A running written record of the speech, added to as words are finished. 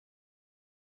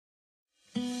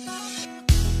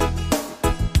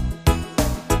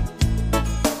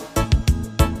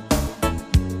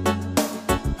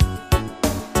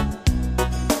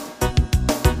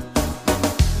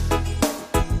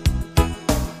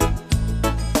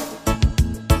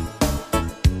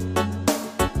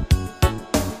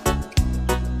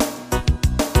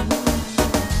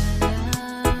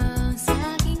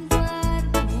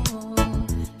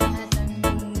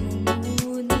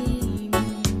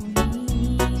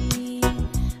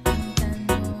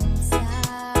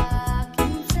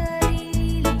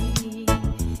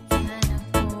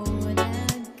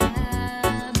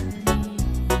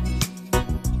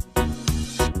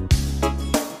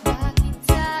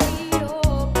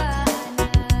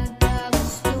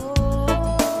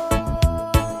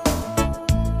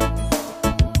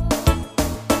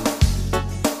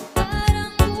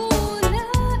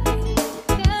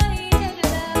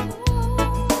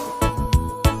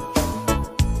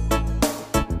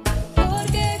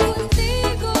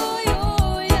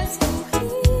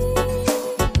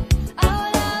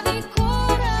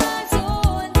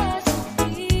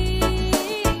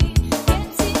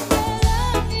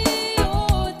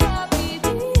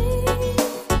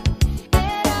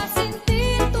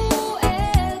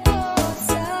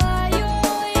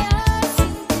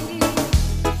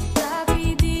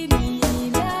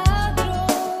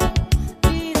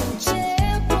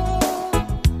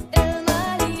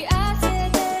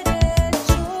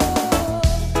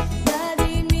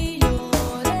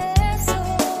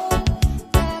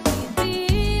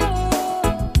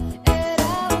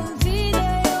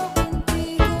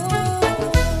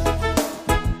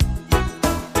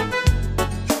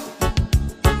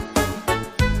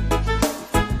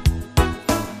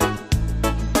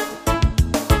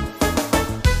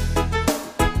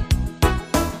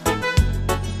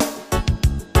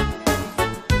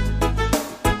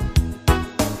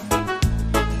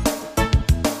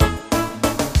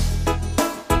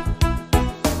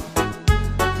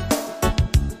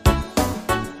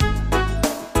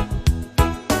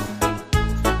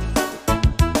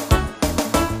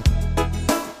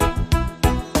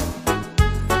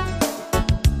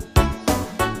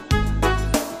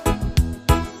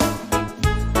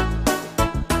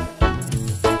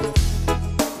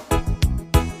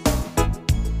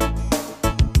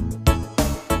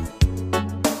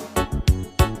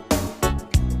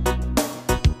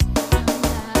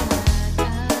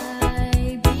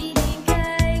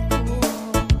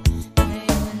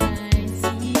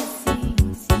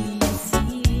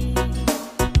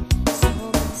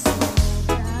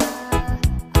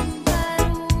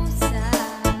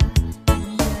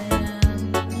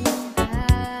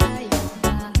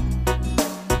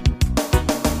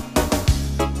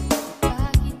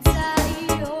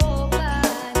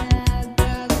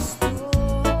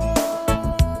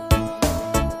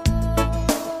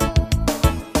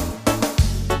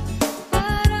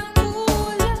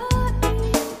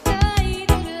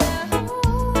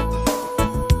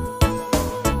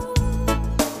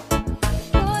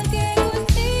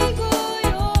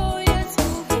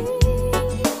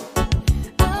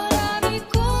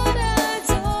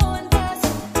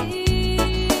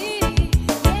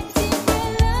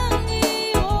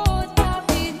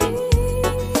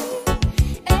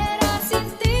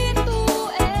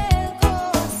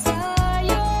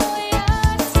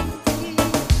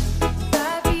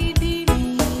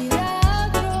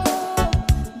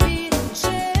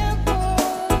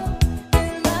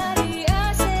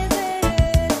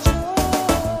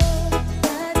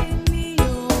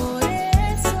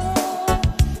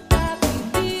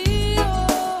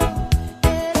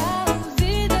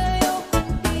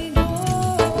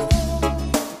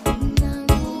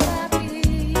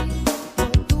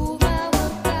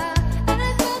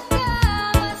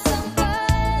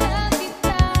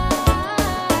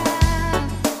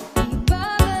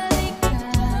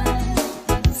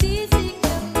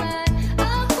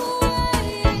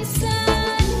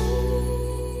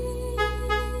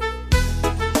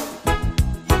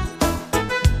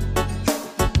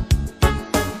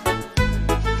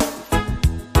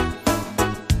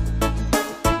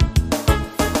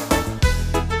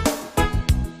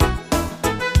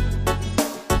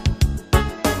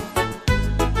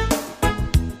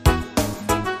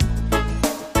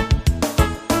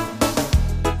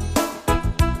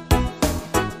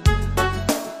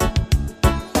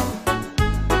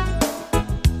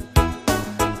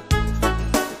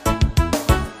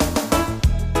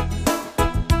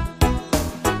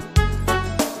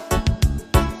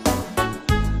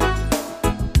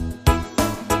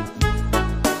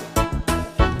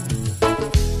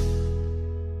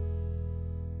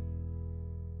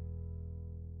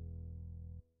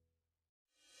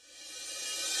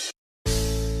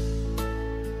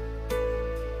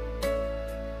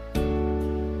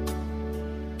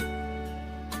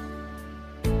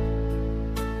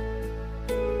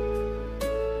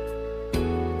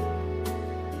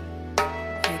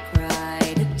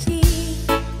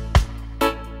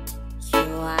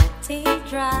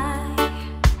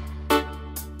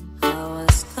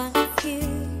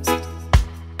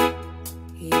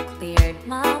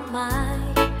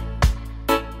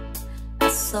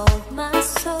sold my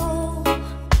soul.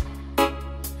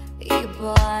 You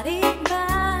bought it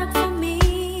back for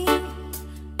me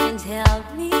and held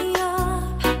me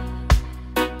up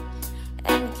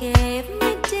and gave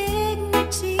me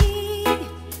dignity.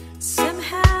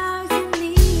 Somehow you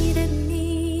needed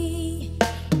me.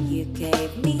 You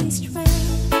gave me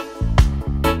strength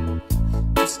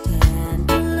to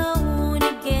stand alone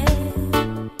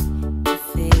again, to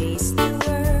face the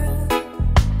world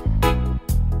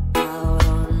out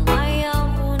on my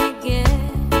own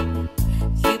again.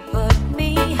 You put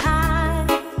me high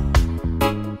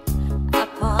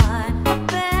upon a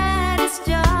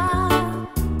pedestal,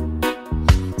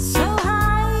 so high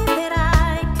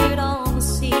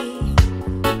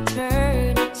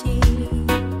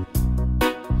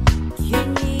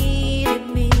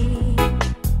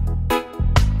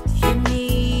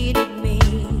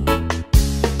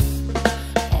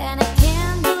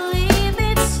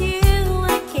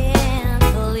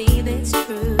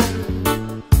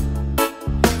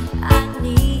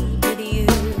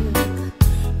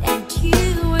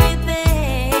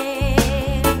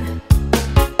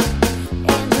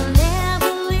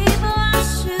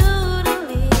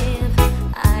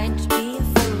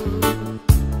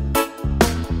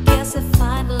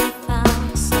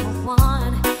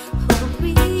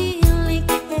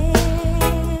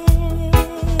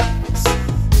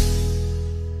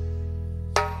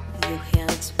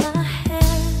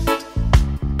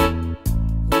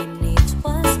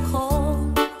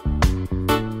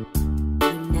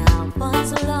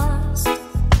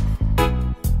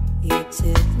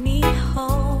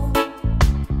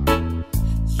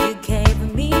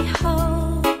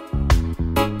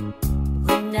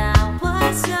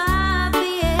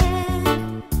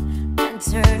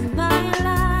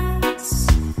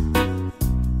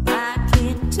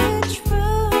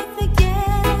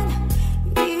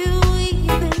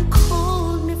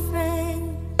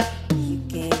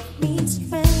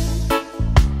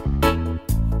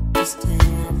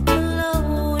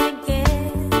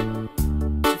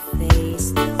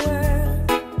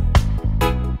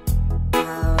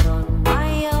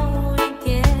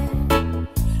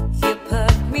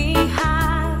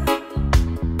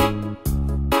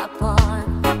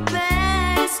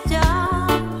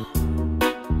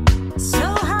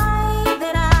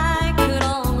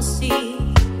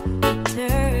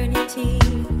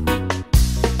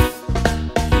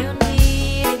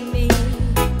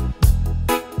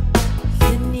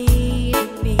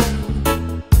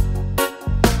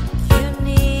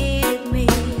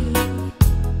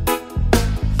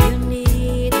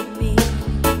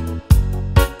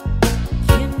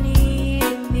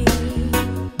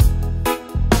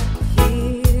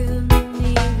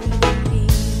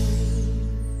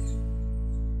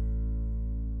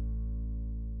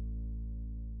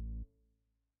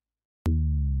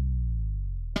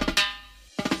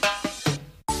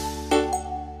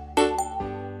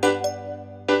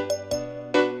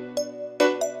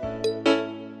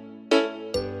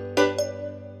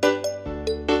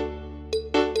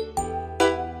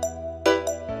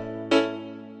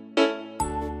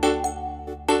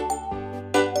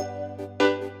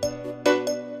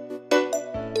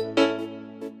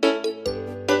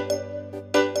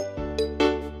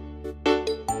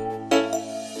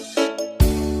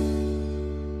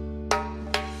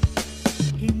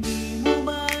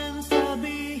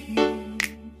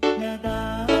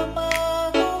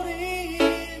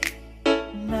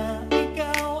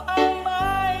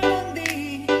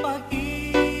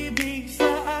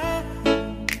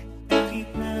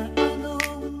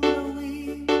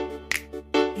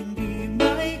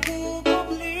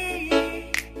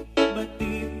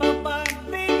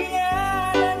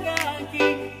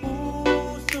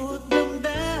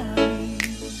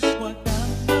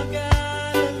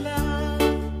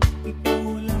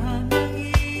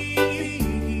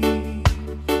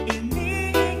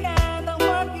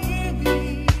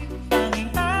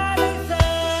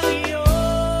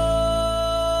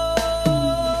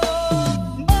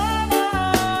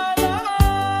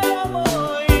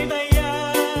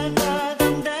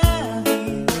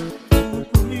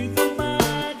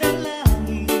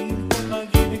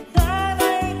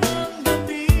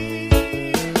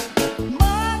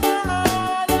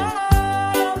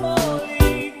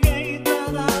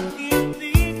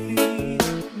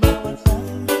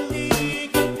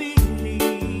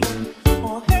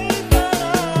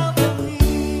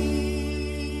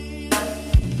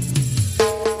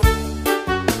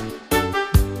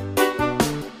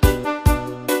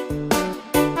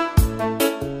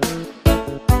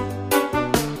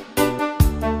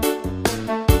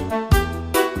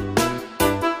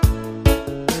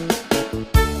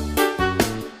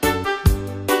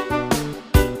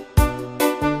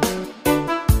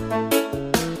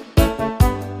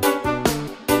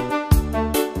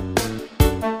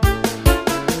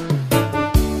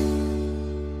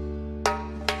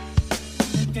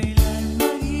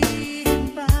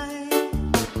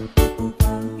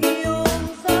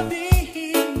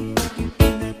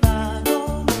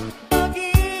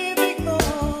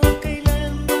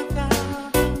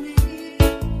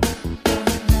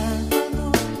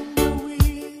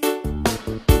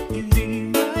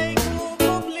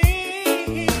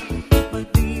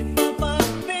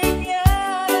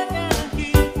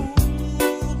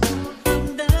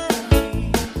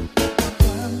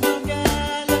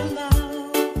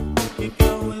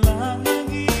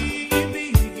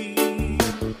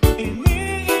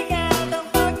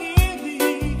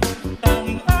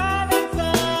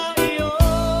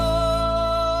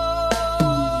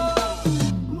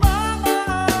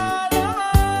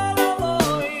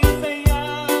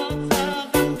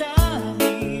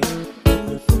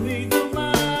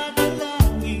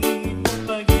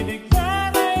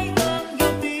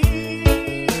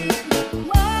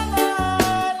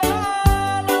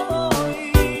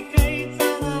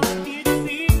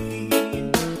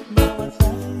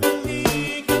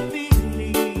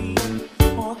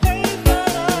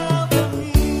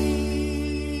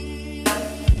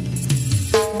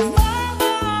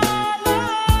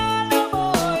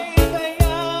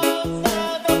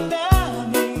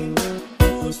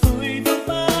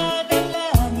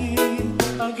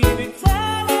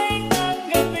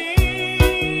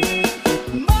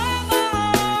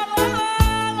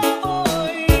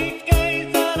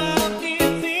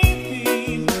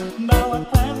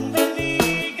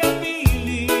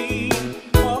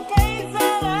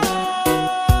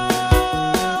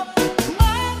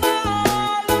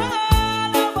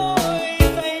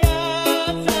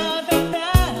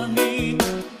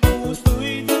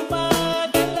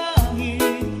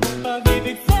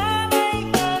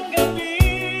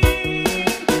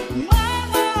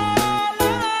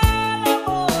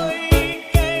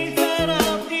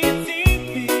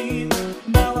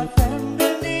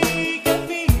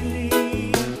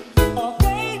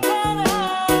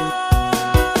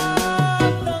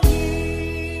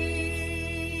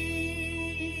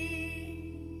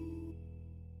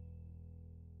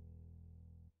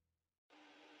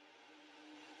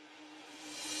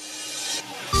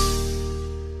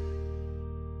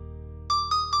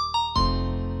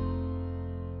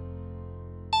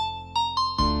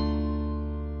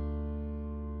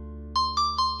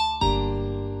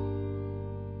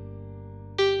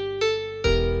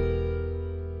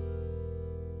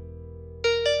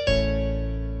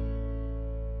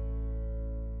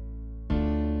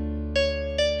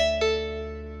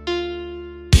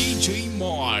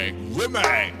by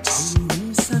REMIX.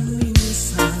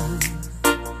 Minsan-minsan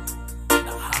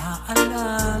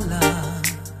naaalala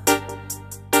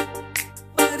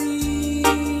pa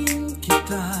rin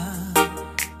kita,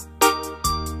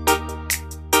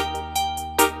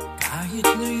 kahit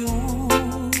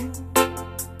ngayon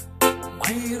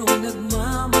mayroong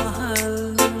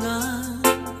nagmamahal na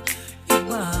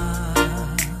iba.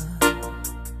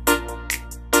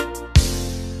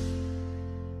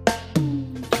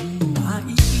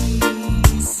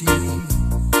 Maiisip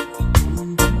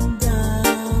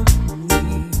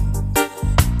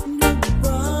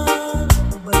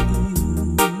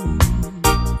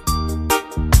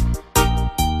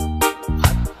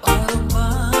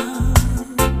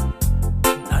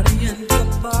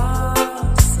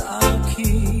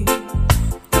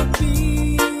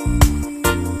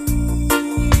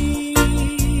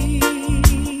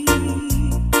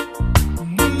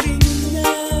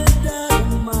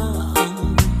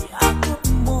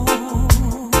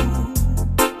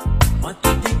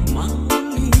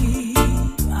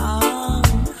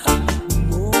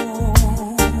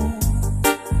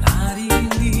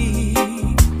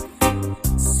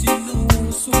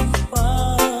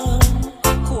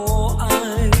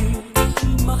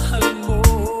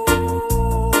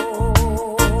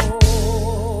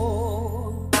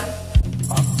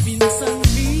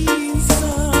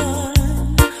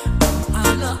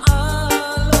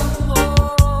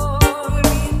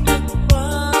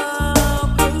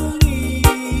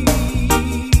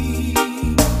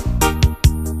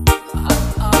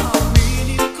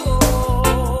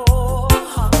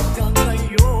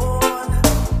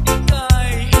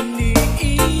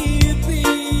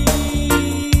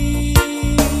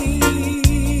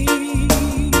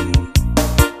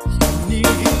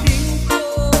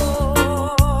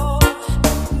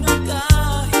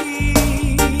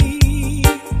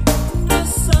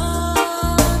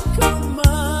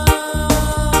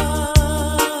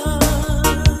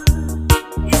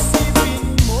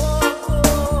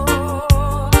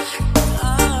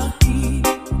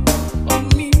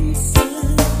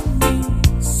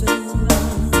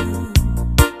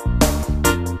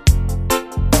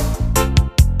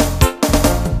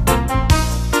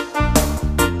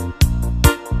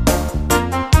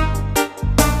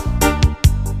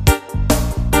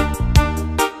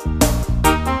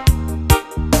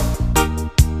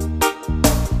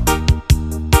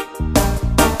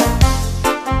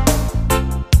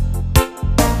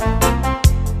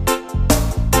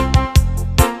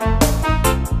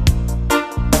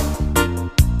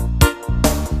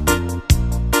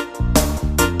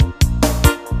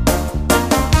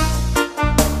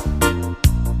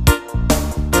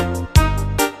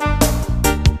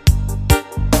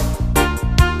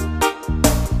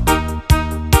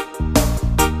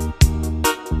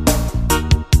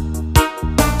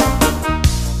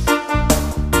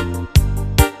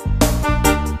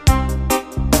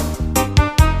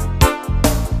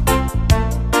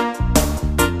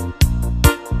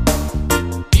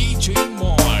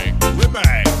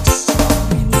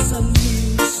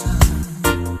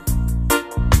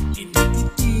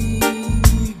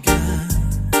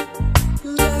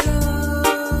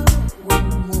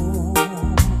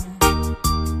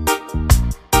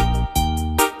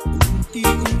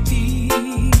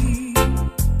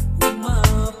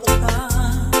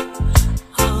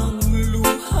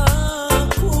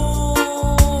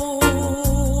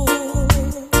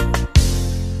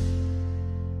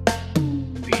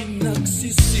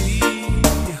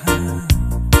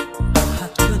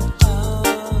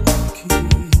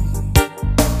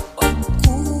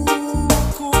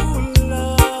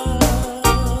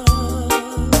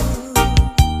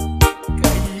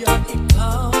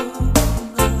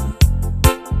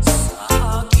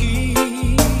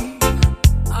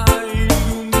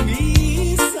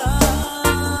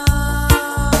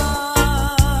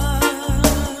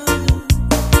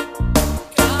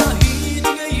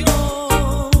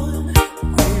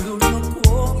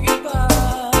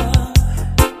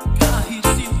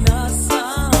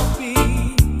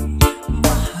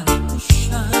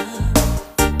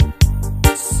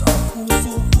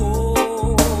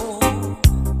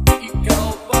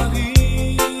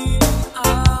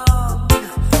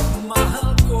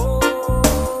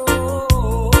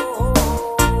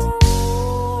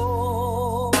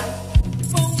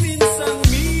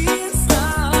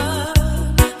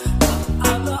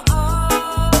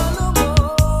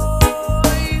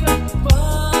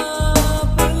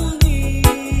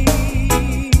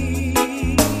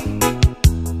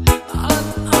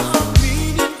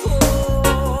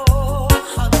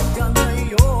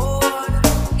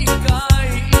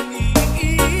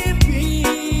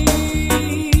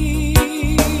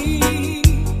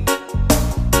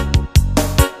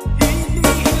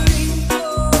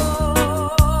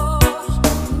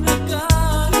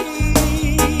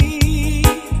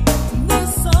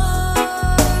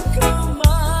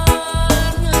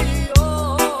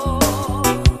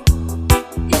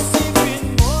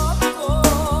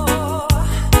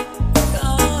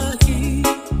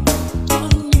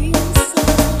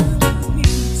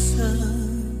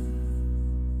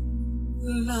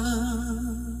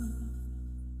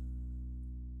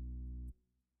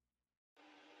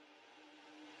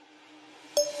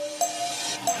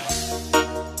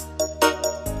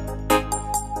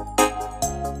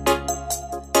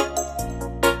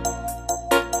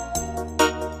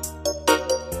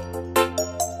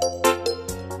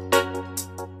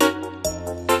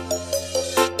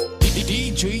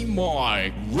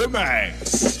Mhark REMIX.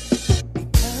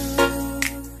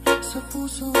 Sa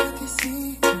puso at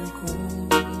isipan ko,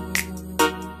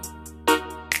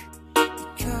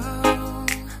 ikaw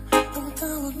ang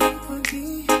tawag ng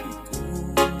pag-ibig ko.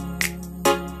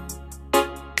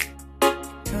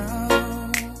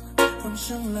 Ikaw ang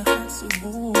siyang lahat sa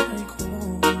buhay ko.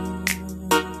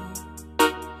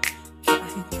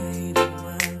 Kahit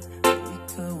kailanman ay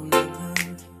ikaw lang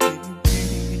ang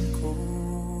ibibigin ko.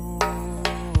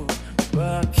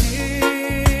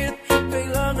 Bakit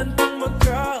kailangan pang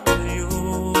magkalayo?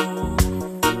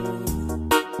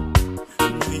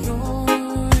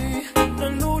 Ngayon'y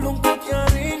nalulungkot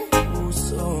yaring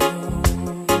puso.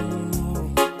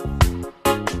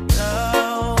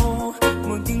 Ikaw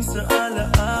maging sa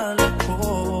alaala ko.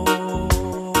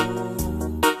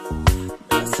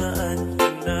 Nasaan ka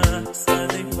na?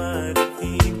 Sana'y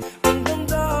marating ang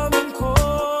damdamin ko.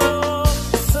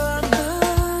 Sana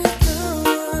ikaw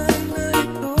ay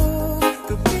narito.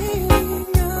 Kapiling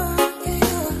nga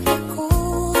kaya ako.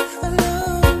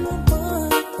 Alam mo ba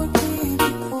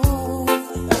pag-ibig ko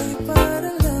ay para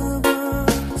lamang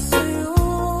sa'yo.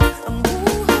 Ang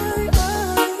buhay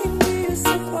ay hindi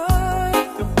sapat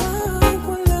kapag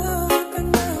wala ka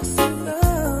na sila.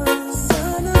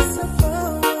 Sana sa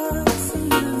bawat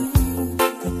sandali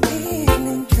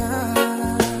kapiling ka.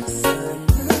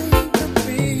 Sana'y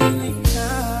kapiling ka.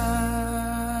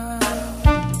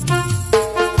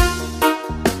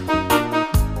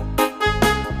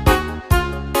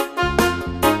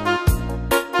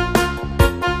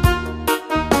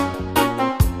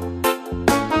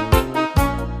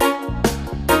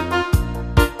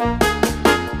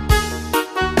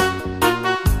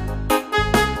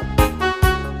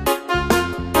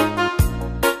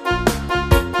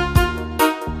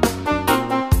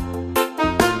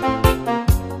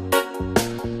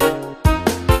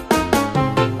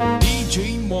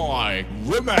 DJ Mhark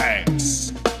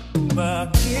REMIX.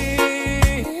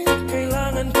 Bakit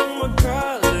kailangan kong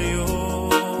magkalayo?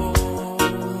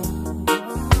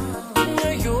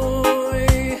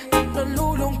 Ngayon'y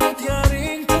nalulungkot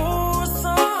yaring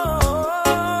puso.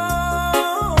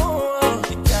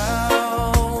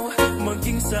 Ikaw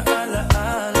maging sa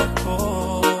alaala ko.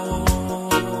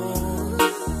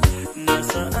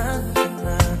 Nasaan ka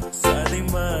na? Sana'y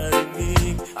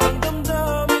marinig ang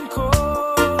damdamin ko.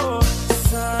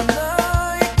 Sana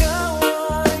ikaw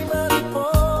ay narito.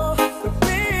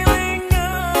 Kapiling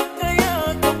nga kaya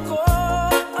ako.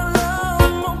 Alam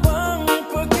mo bang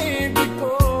pag-ibig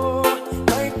ko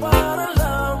ay para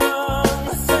lamang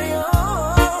sa'yo.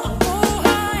 Ang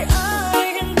buhay ay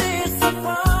hindi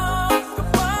sapat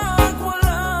kapag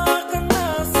wala ka na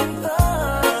sinta.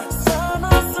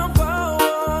 Sana sa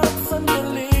bawat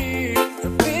sandali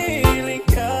kapiling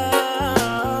ka.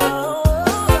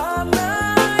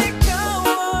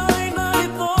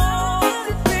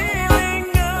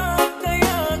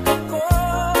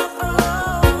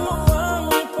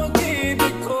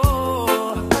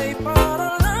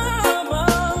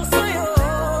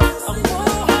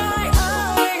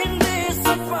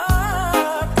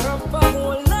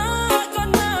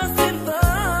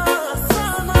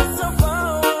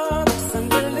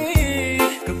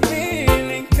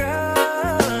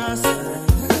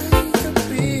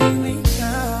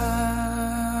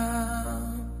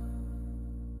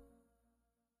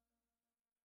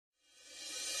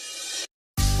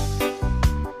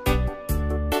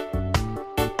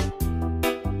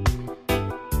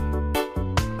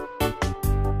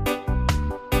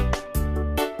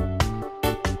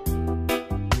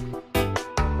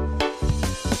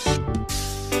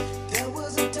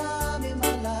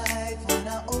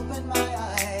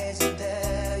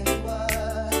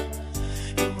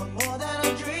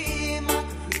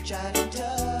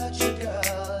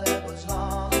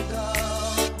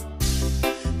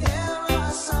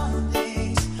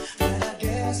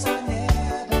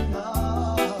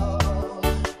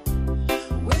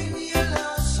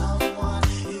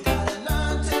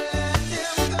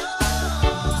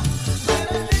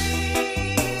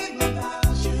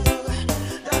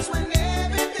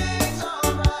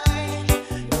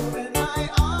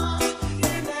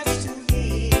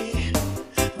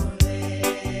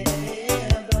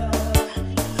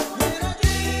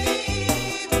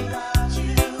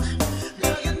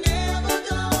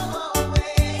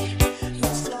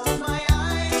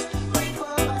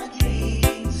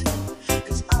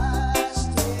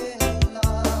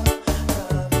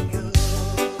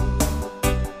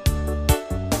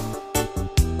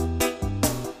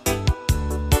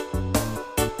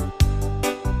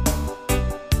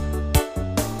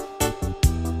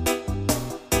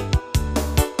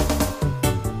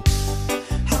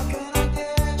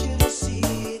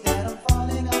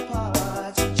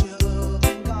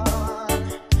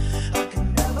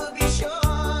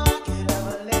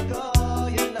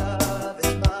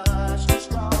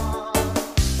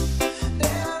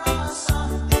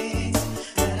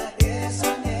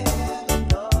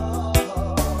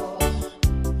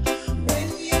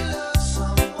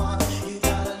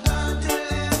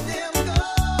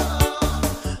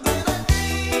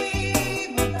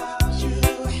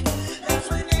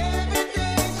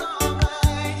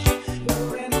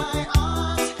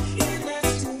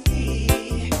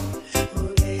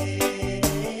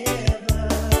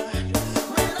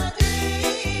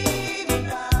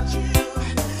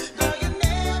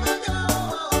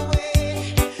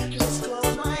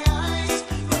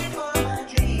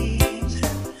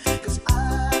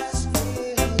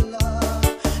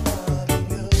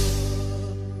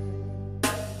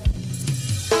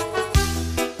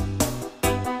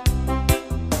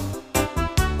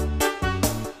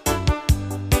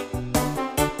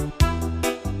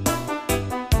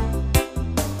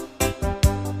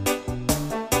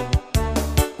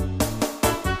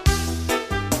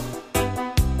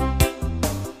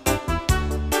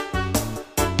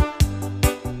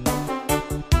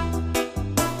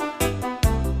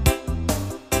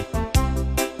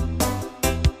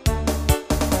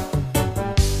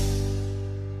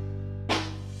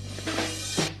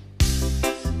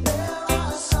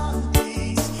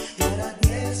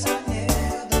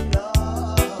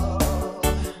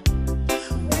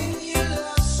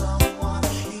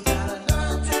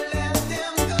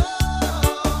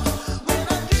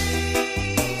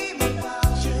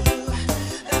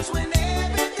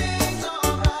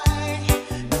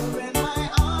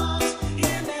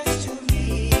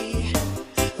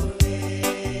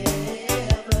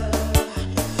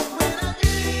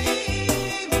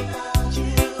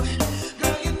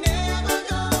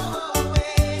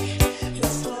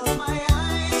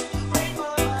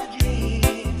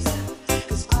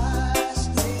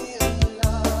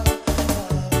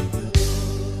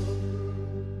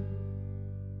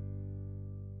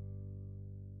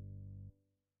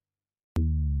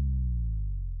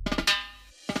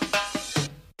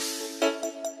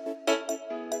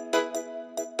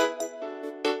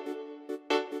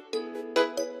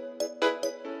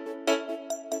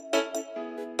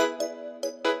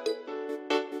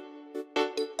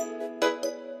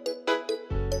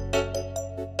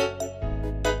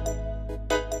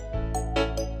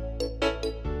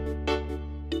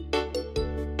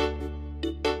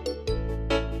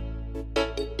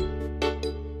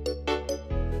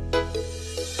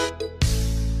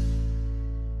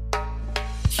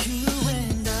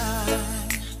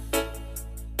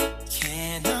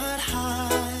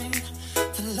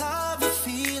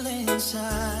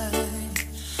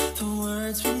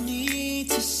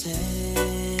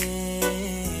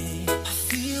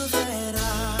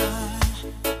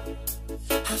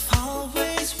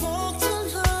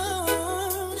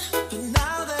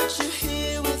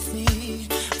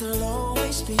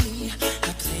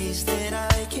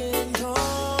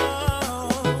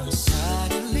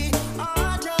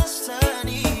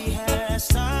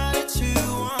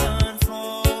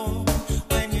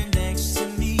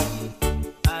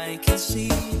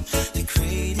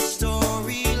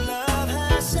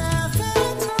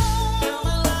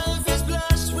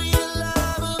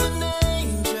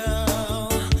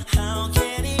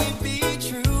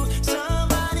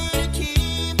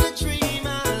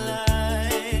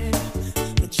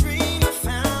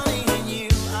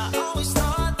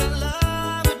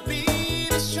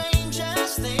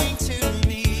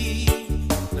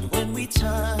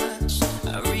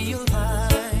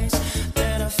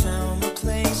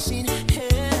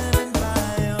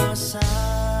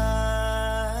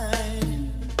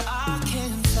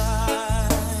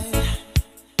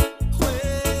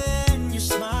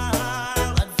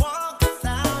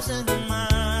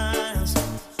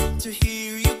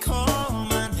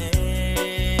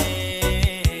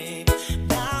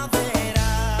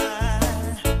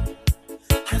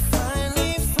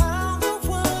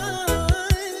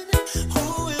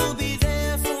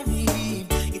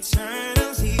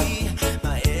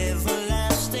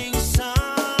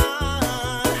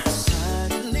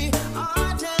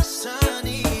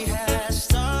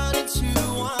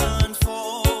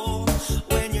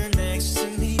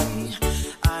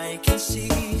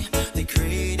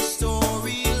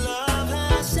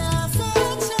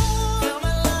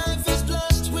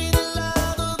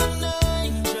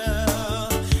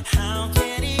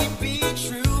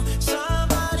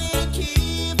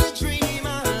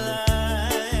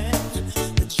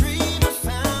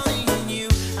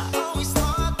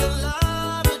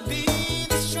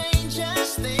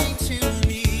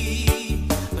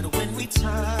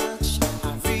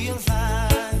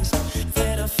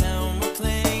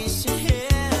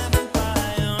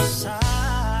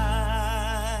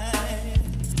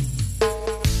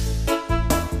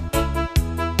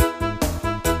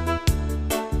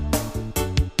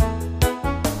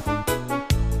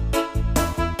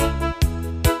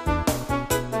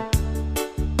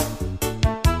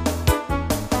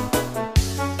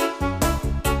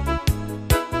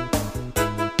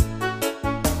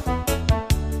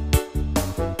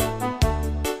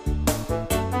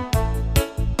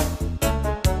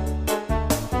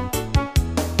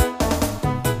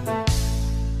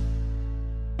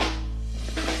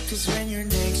 'Cause when you're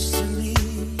next to me,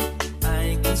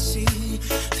 I can see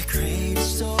the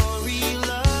greatest story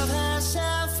love has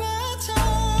ever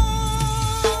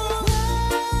told.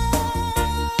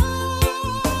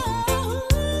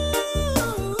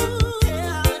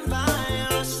 Yeah, I'm by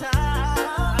your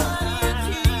side.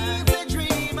 Keep the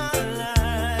dream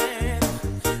alive.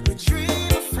 The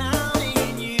dream I found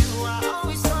in you. I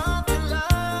always thought that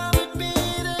love would be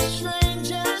the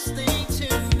strangest thing to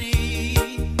me.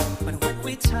 But when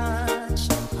we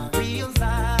touched, I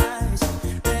realized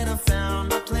that I found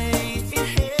my place in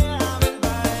heaven.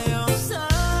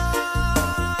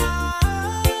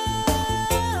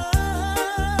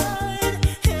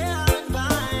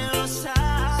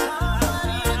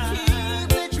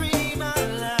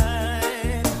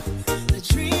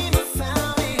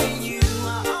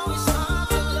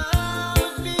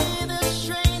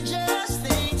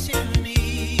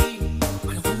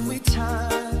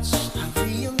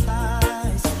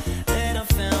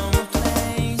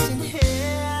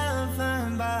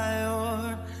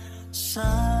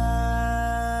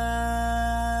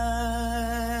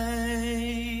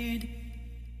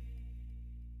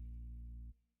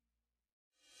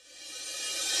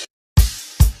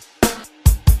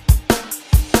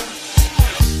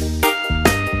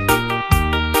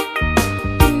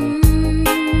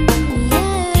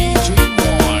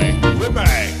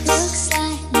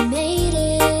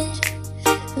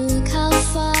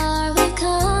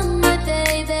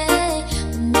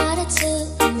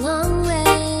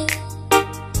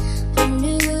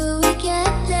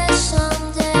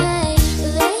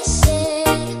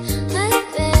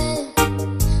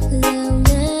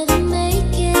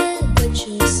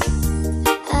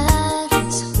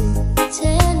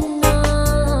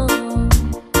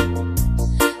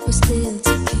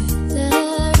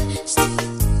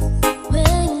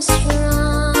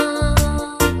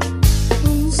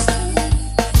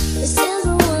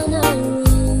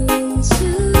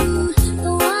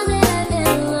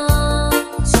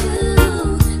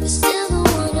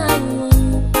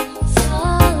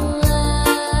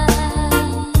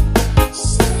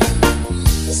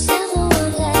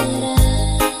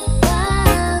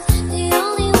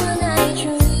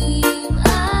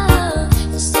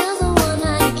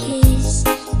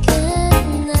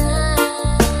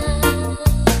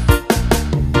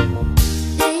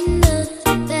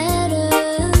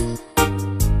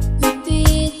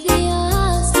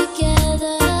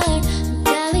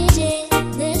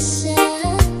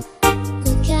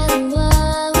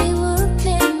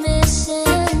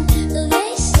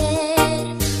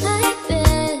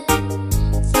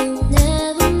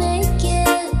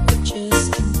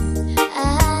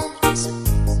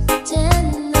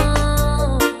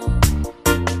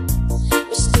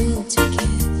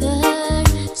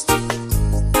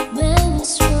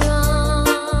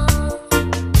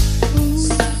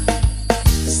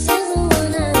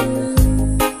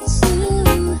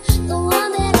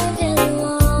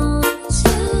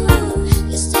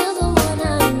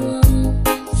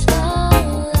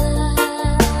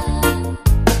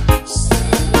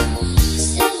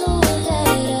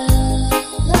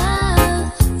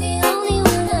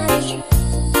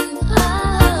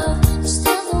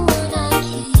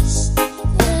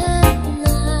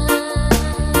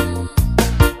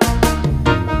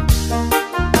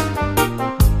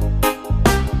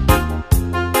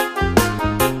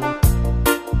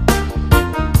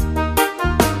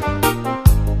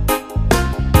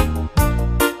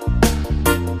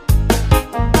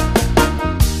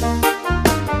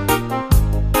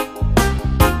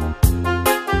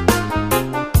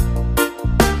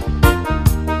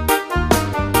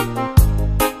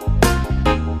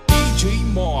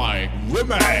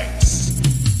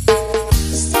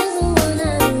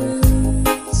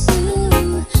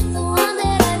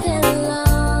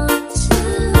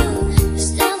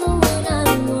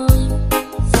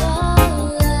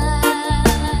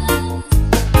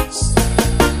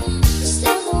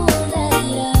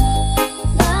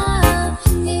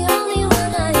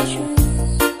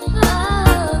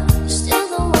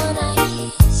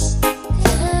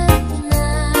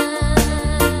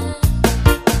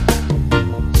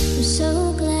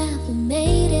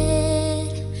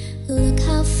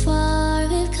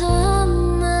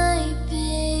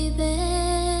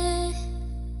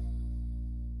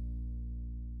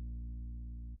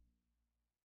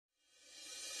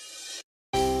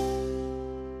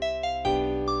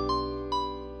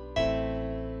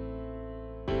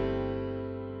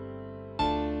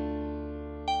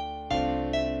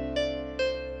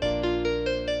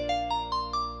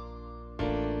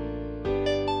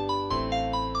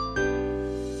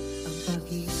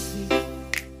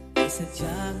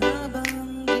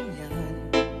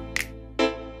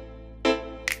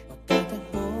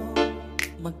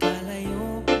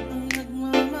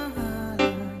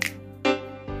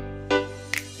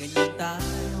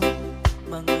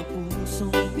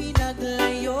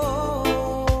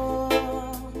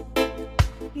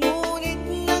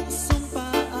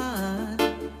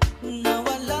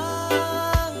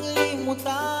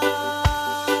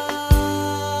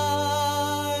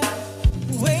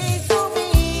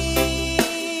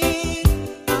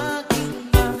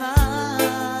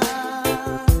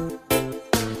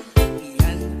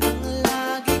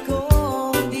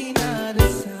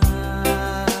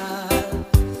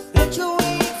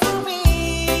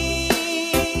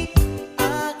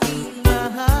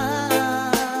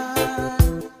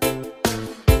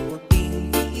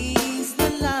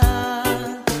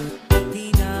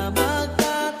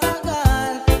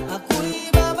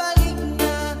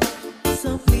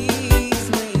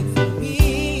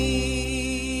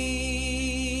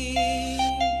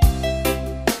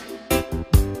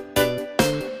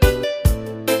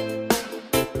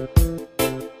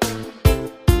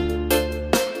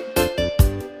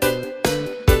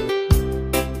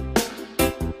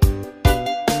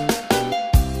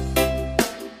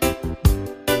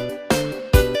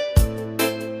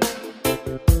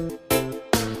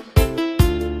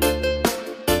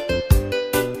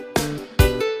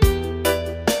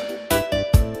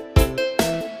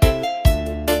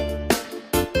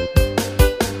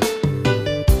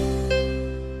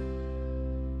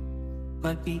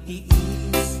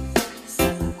 pagtitiis sa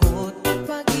lungkot at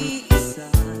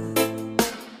pag-iisa.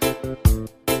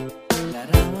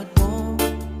 Larawan mo,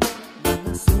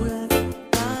 mga sulat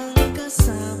ang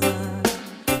kasama.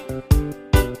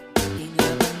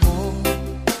 Ingatan mo,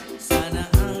 sana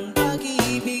ang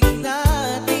pag-ibig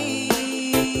natin.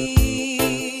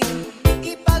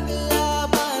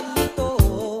 Ipaglaban ito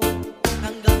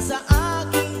hanggang sa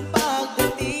aking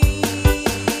pagdating.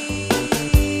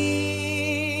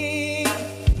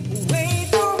 Wait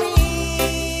for me,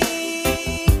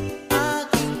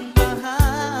 aking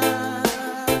mahal.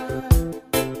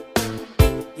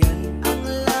 Yan ang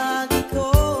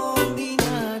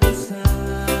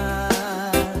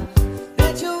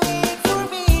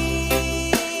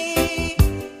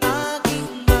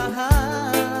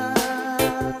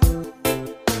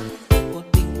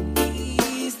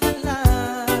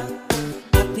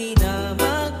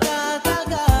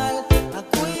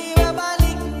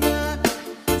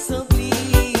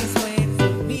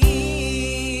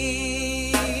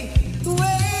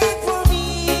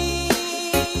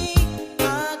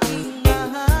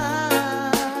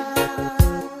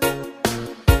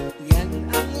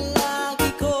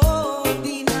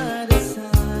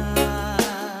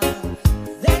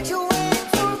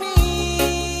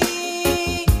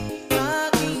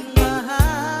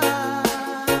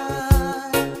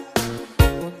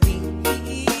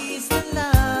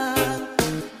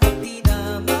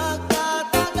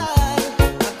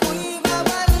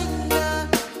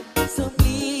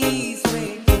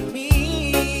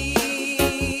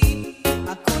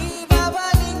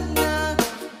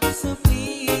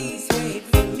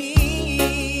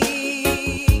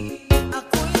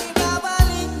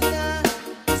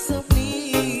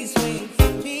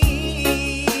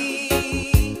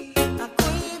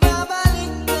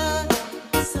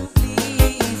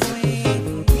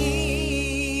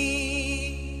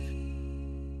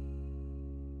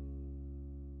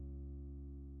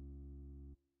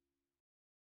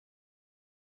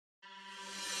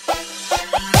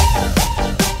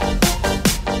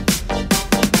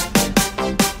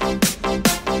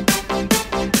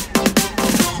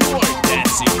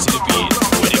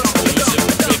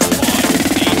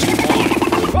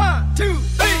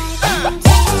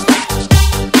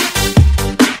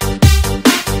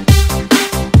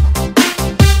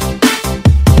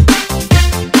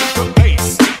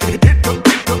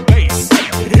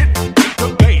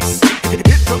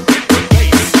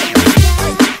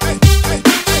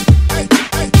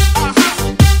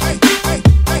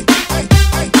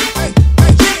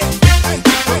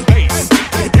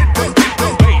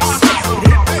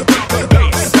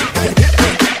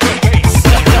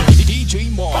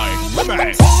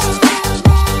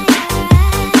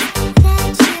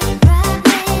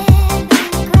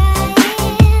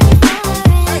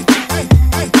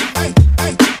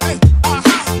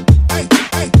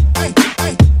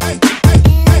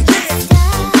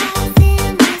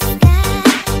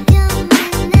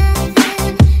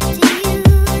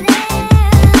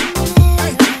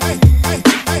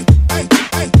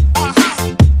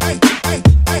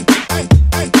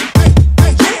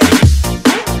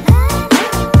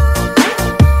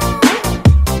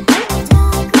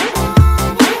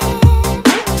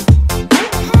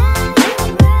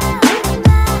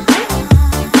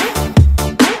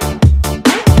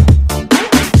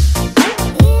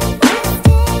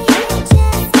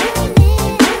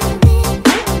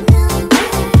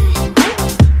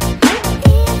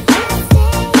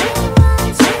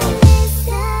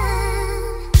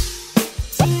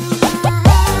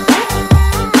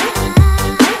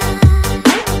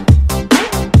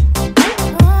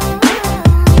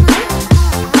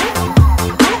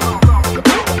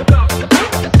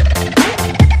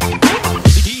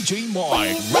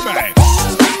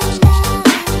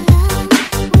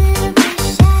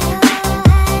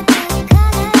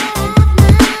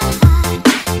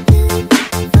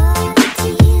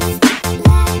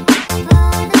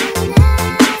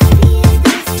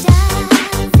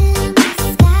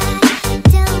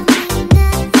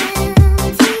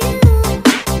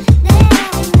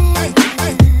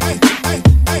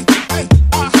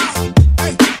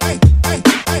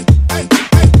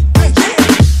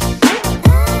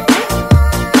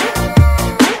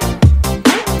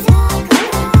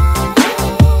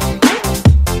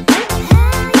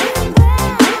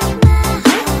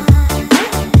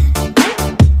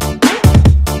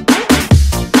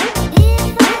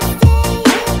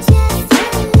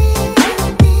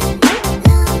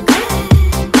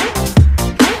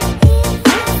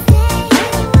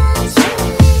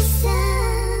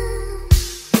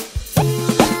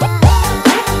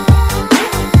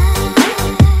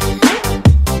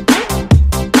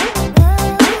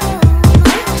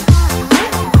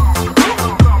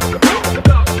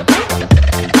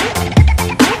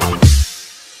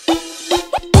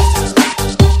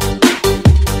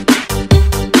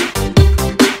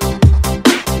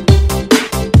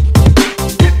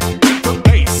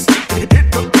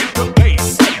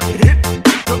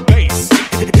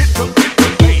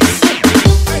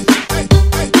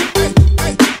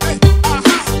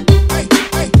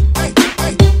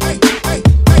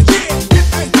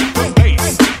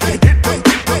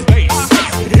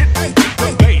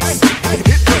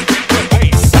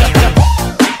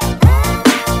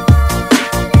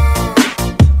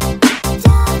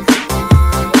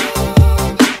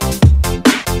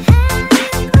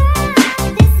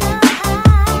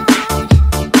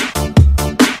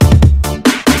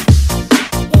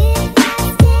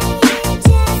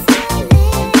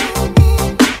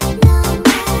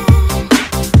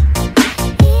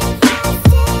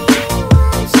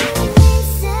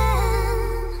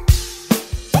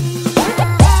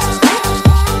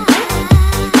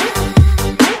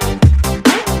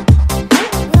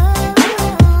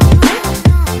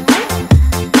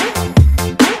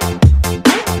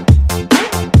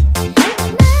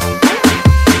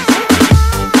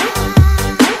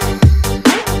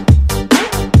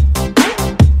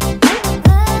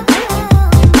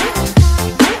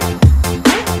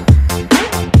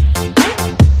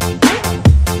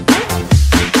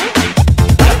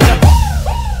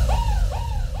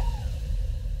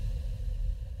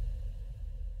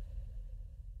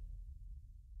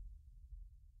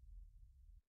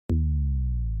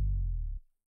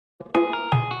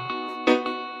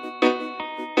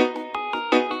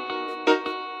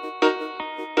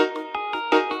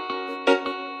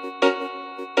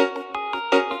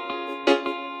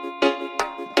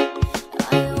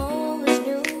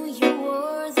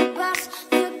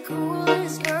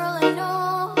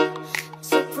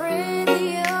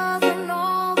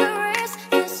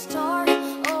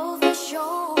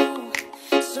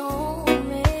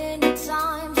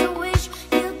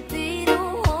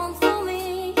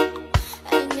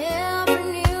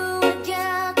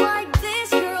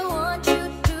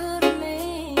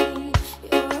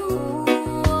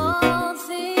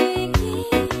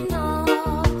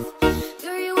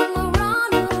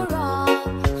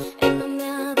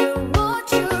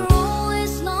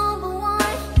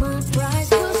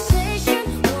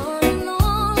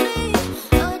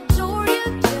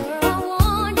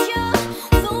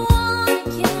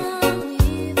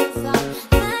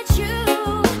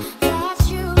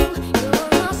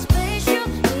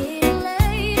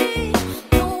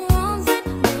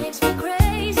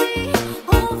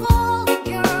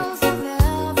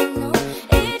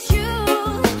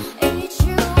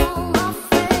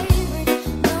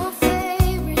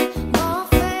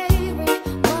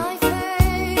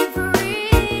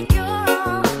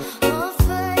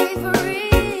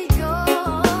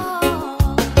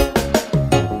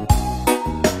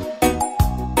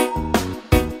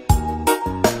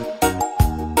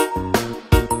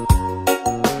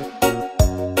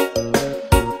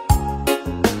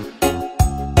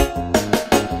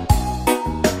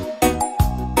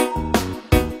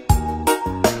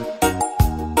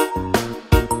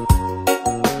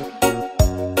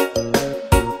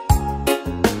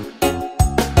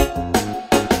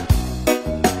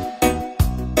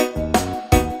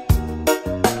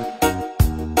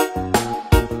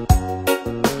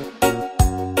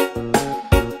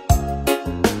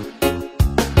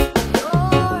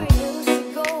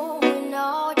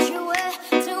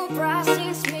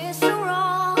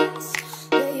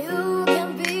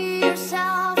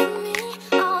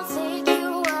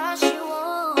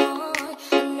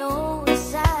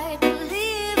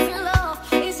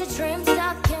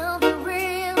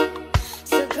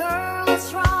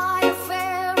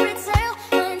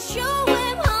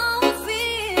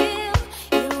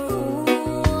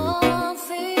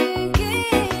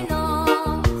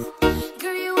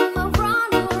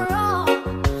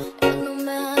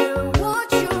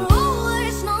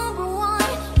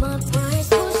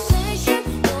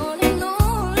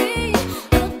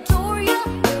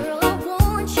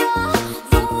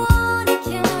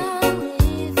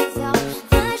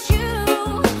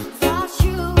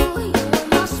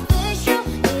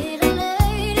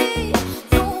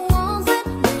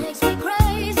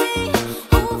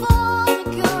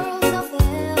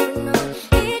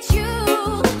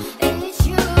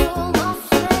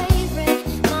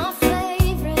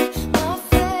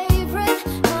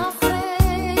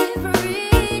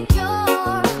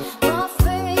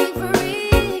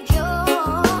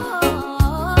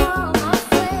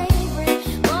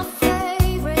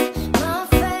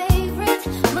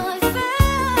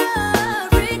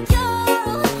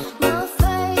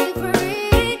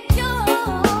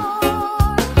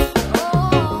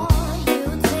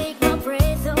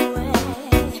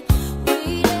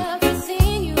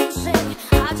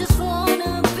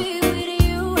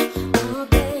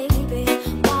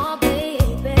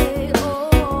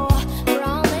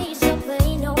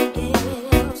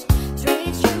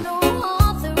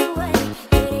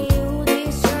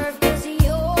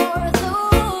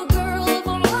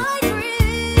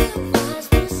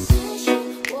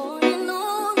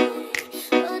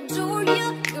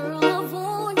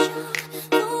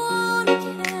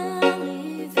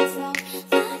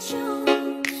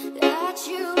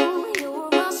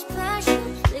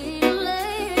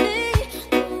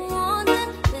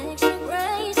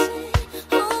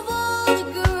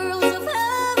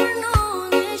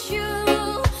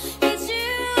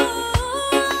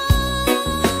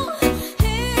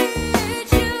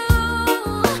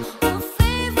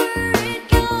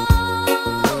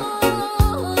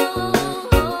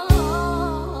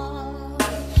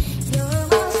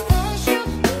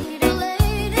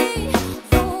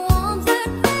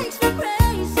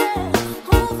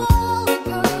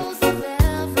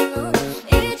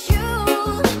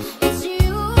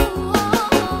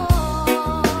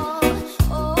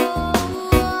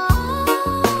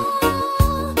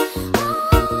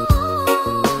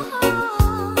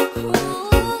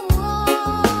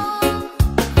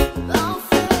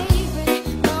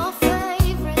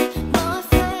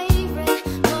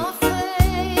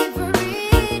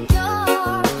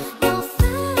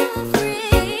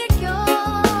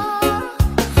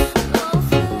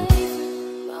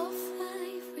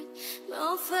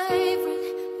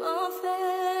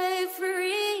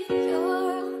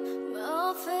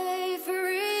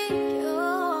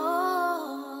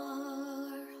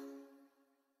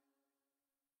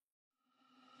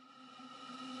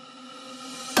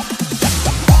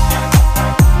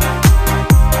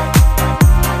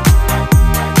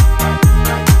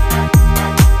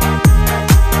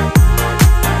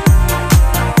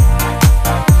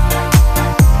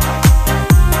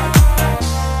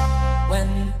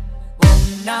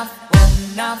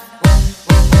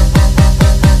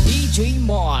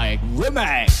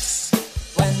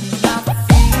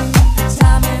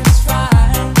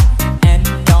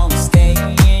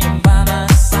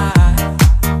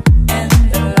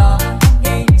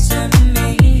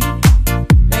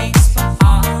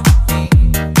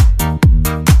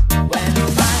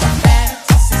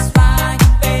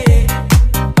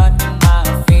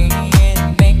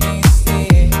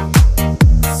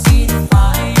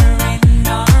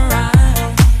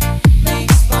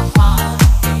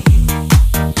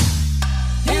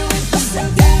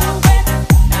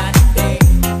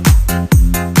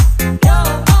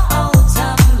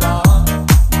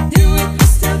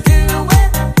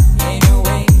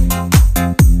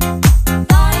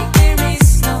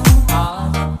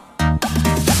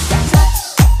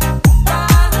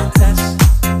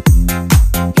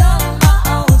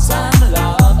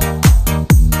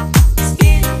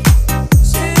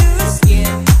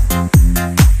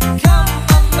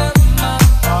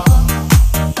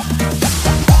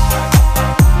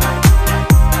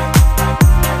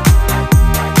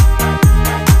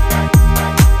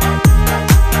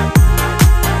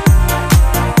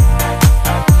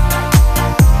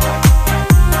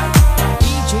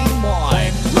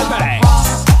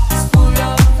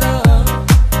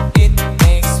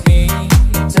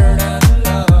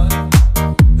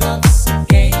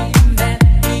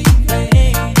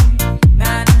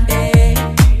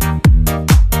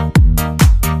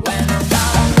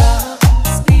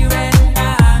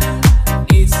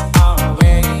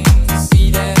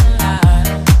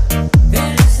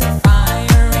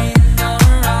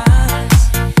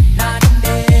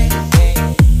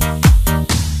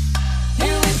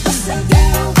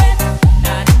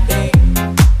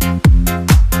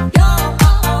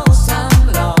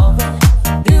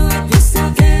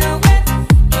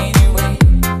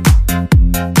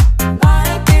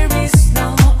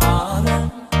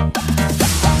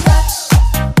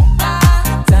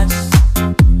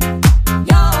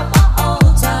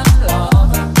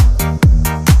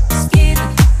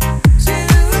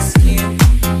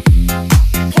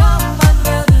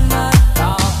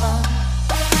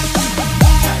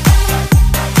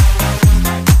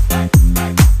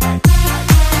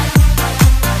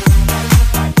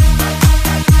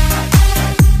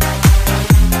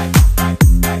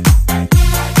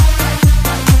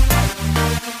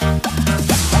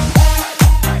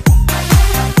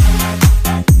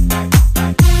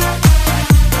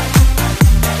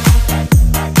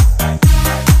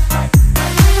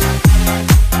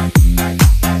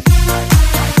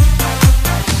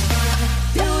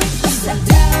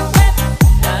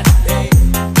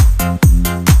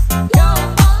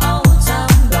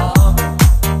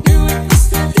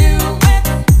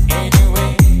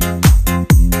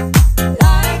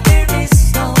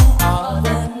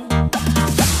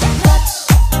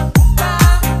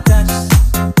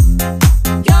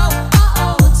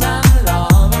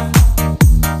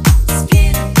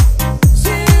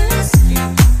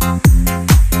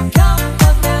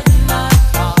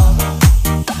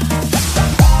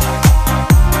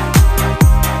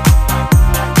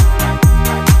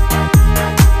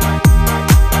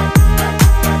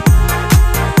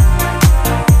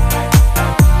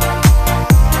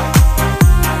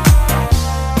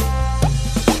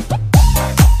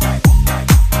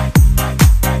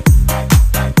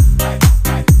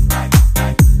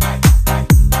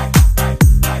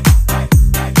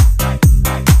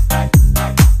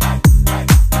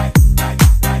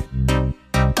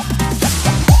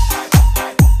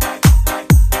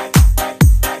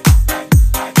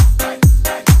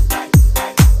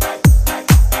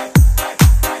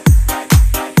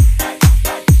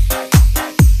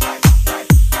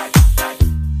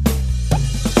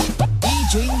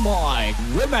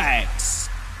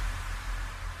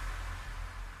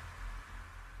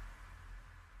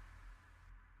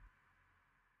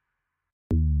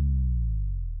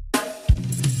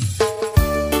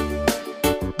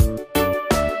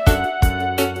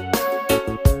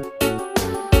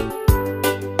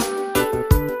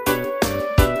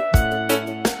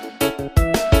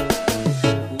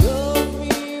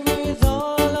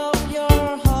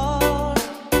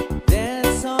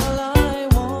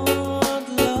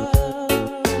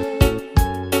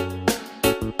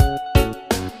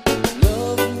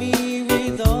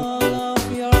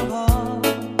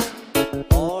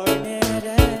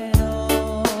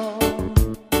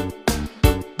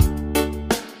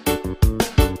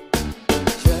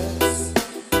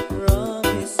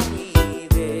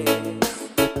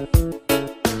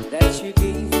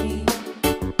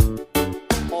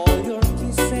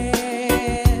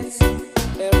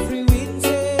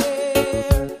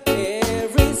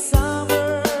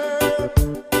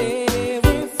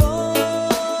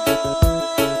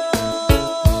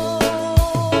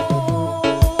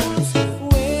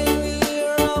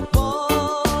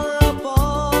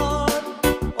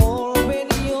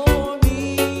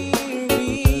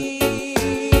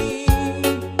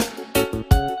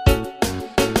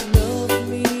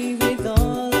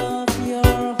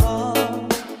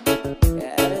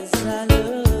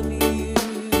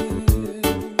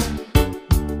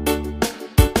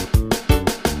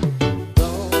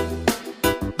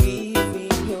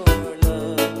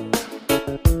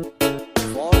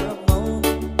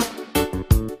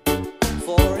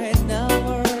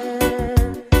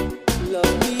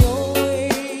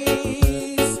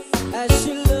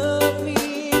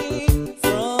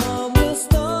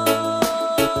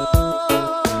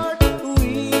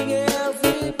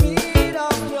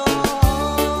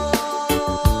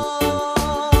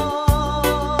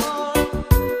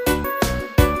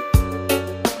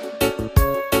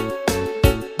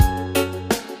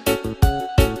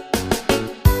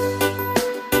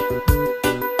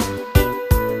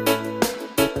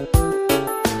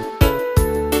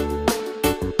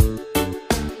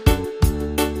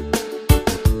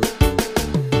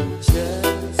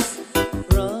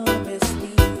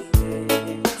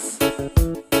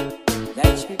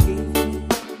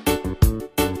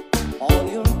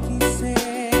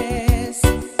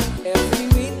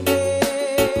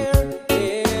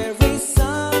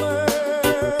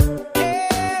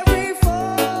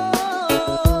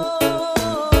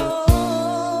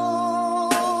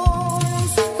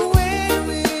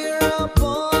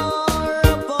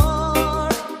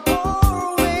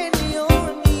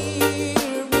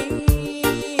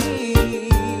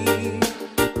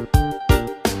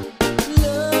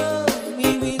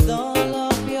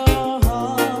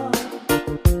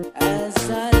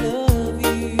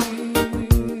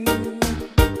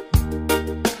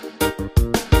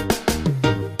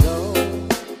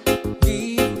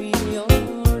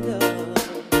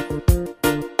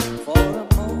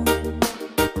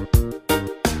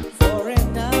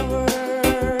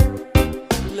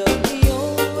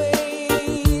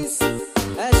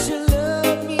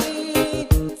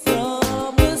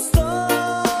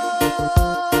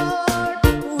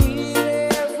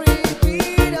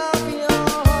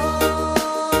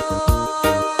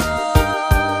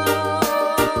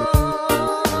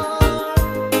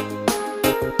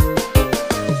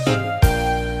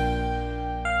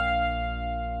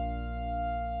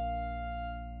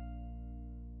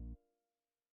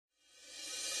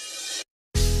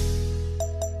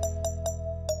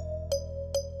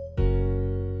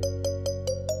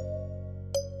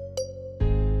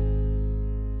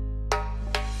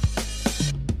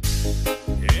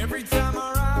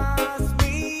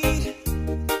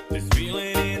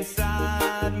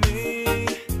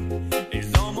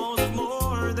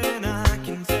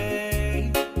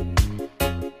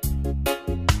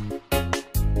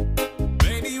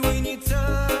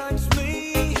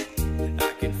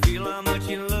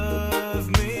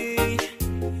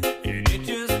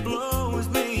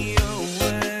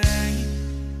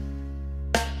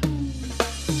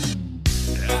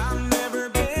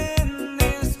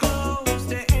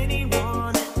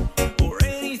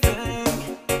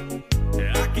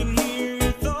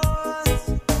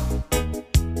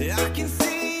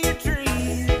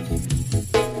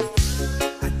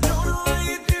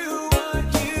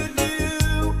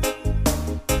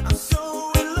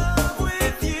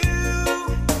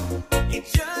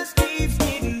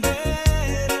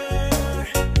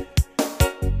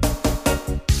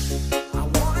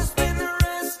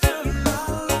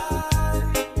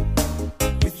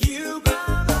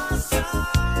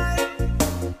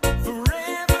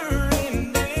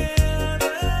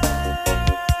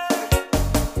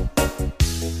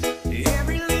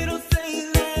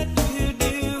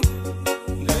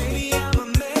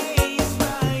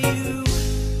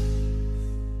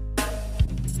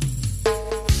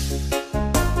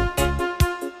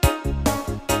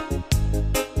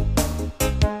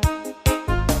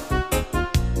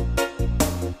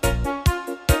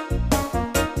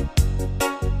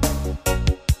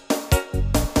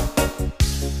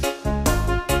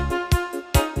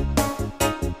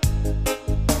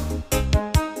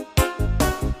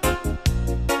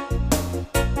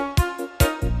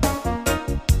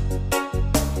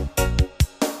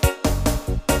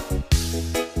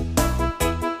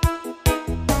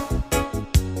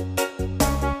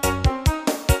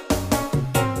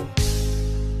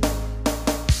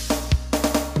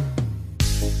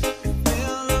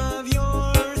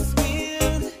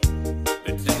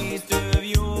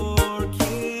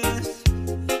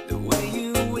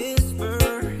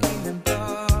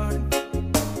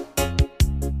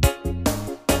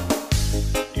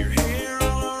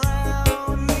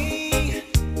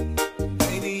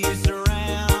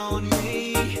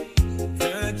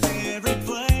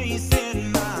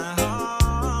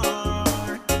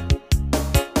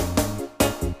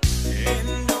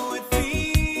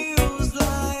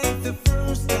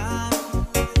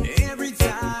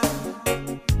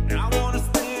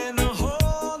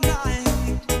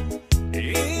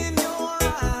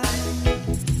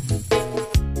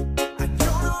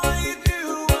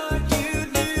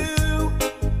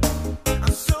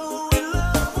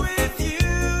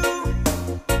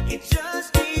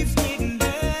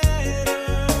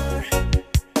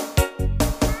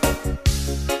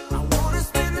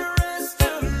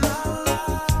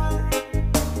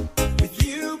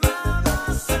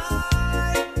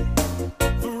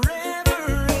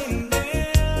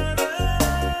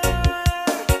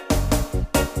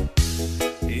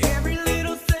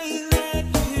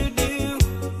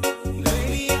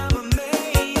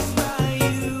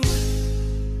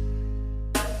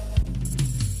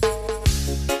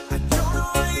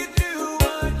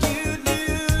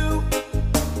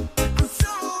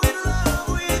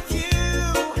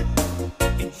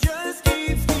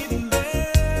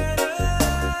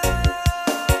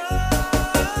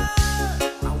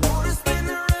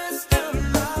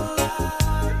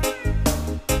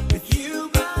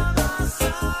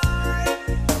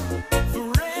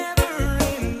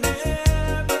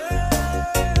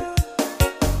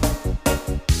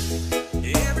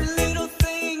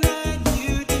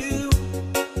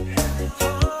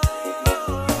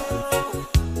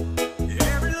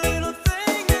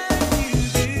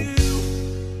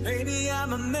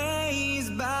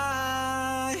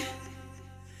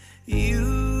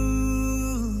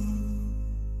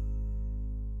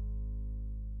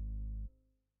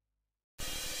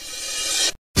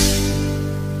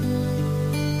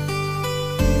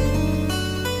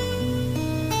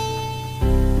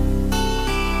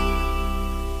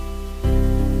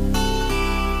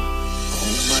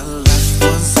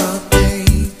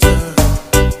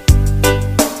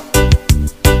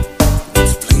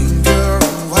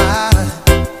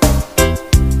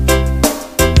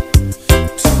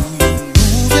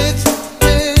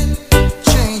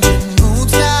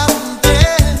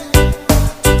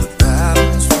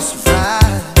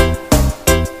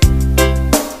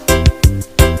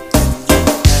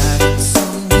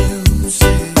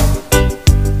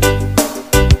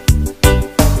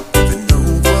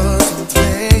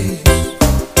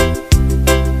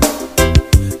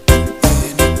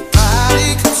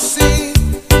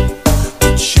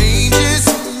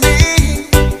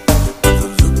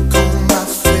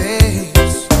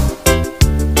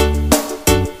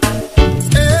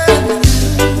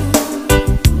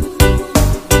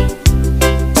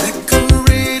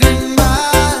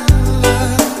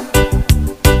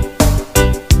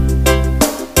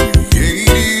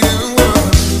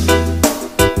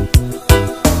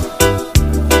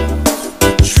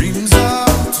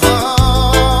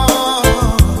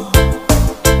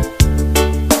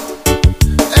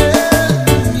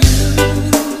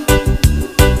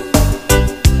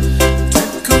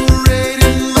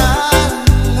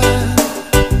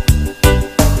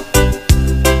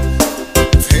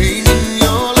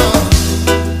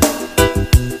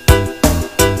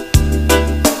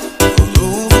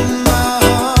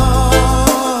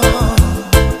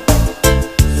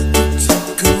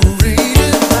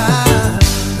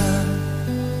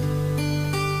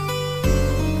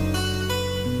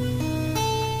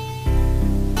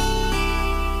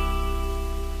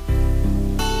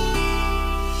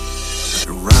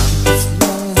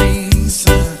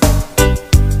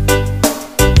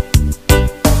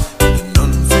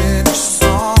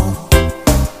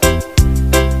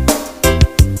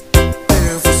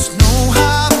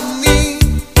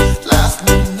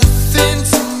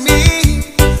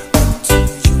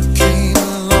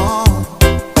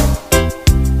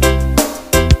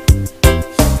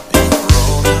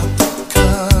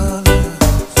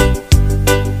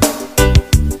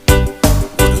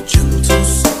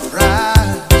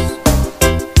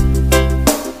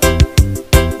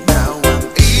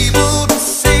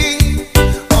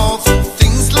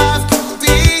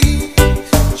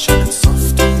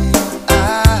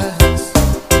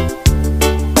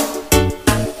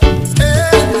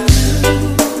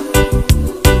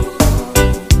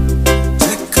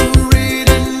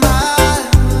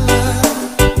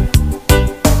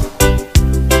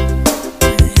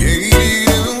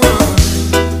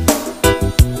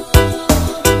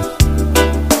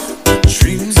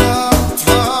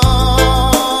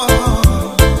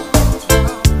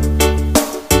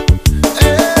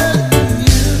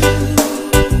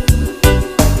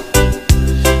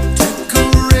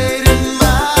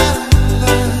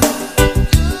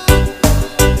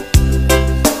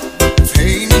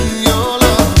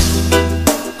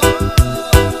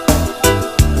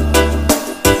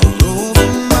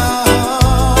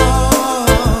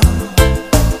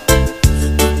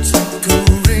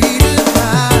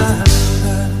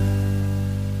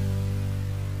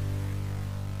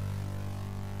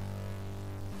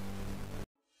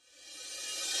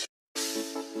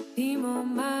Di mo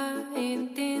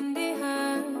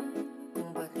maintindihan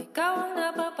kung ba't ikaw ang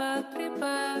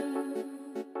napapagtripan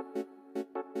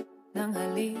ng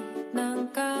halik ng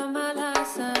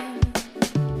kamalasan.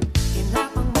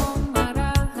 Kinapang mong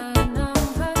marahan ng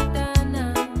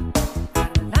hagdanan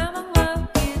para lamang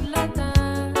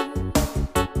makidlatan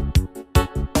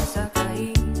sa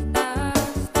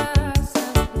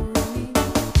kaitaas-taasang bumi.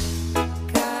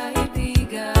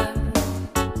 Kaibigan,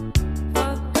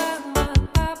 huwag kang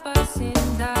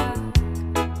magpapasindak.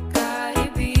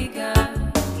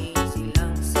 Kaibigan, easy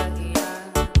lang sa iyan.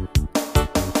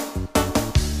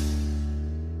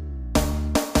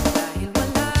 Dahil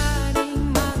wala ring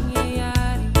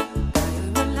mangyayari, tayo'y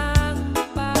walang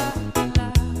mapapala.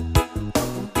 Huwag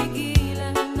mong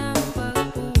pigilan ng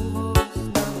pagbuhos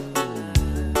ng ulan.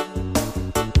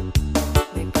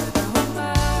 May panahon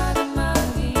para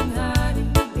maging hari,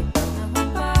 may panahon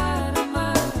para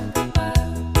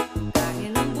magtapag.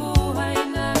 Dahil ang buhay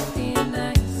natin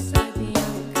ay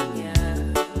sadyang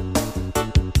ganyan.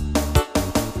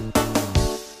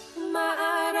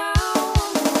 Maaraw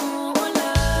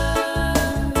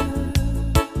umuulan,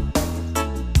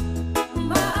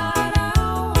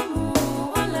 maaraw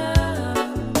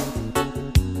umuulan.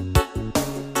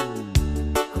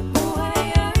 Ang buhay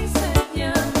ay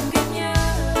sadyang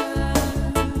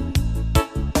ganyan.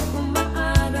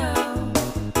 Umaaraw,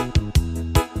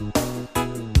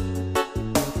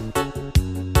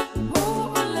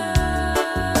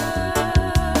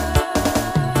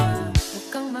 umuulan. Huwag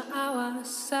kang maawa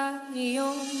sa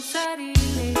iyong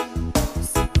sarili,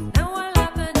 kasi nawala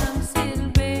ka ng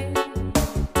silbi.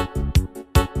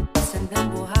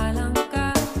 Sandang-buhalang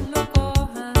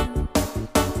kalokohan,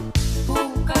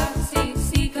 bukas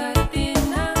sisikatin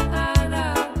ang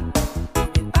araw.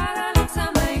 Ngunit para lang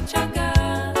sa may tiyaga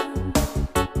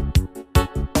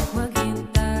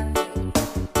maghintay.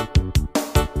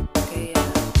 Kaya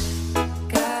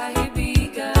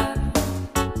kaibigan,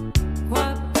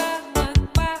 huwag kang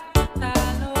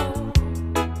magpatalo.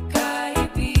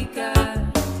 Kaibigan,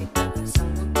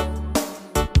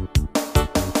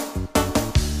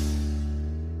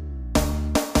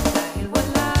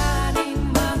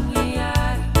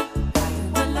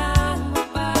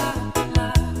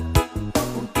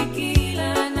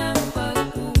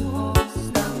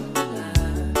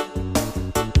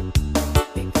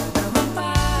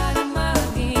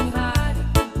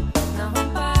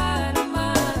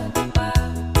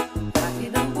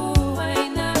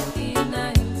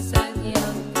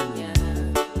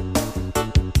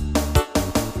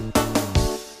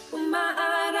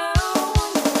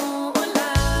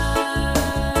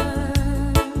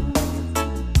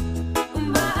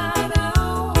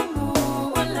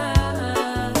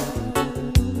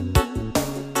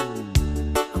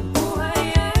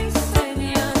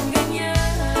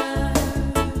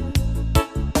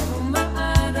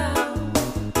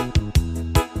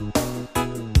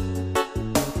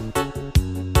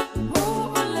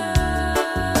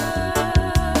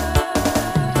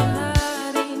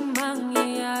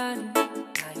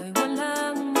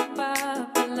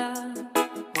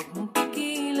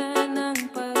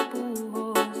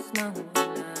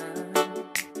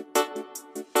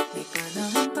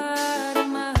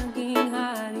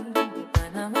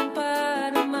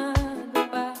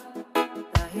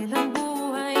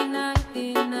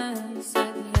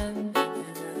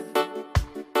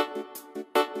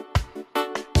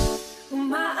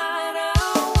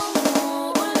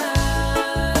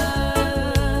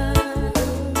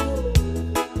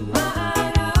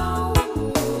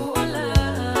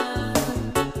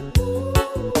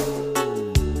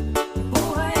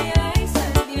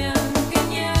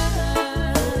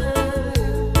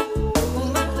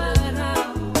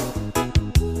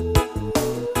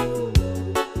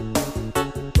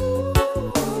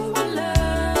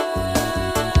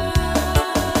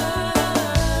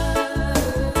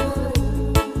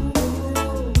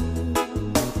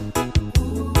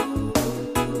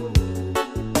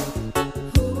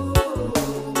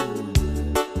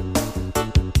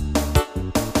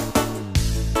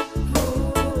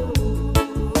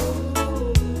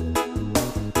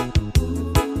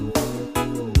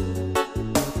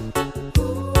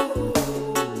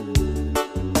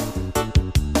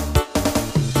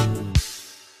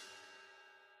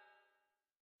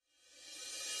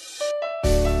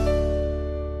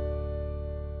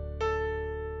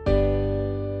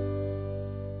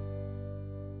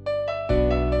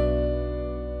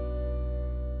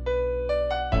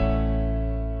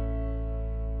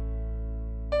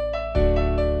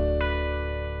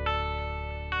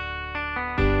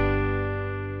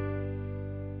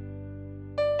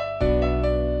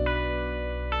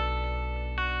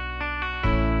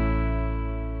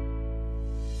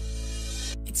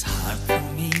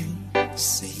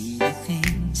 say the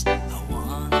things I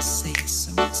wanna say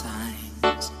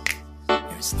sometimes.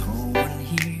 There's no one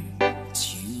here,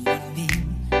 it's you and me.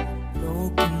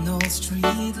 Broken old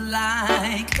street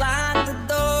light, lock the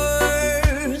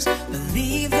doors, but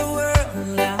leave the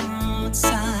world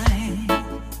outside.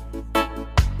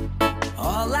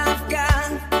 All I've got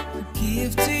to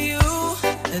give to you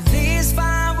are these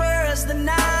 5 words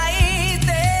tonight.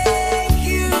 Thank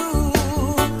you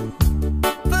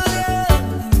for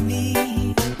loving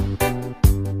me,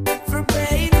 for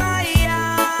paying my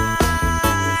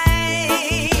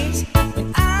eyes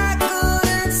when I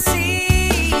couldn't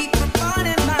see, for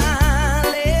burning my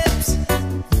lips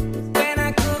when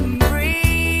I couldn't breathe.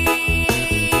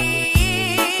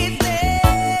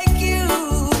 Thank you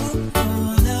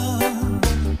for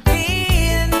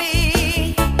loving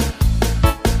me.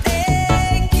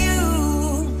 Thank you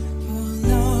for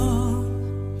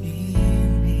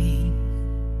loving me.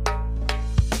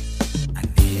 I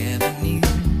never knew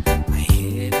I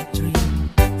had a dream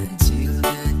until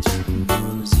that dream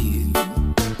was you.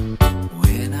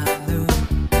 When I look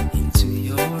into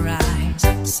your eyes,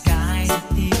 the sky's a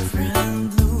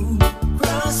different blue.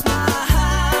 Cross my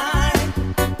heart,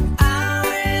 I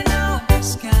will know the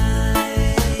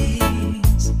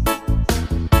skies.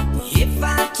 If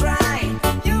I try,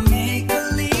 you make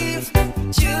believe,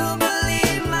 you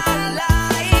believe my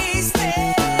lies.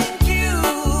 Thank you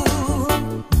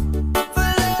for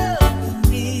loving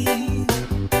me,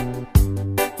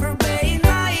 for paying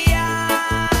my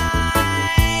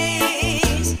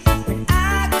eyes when I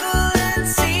couldn't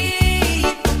see,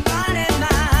 for burning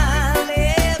my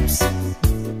lips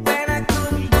when I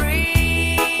couldn't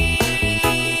breathe.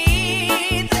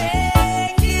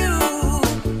 Thank you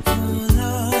for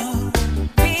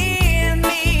loving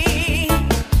me.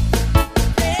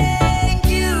 Thank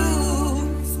you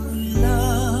for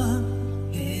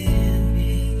loving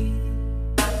me.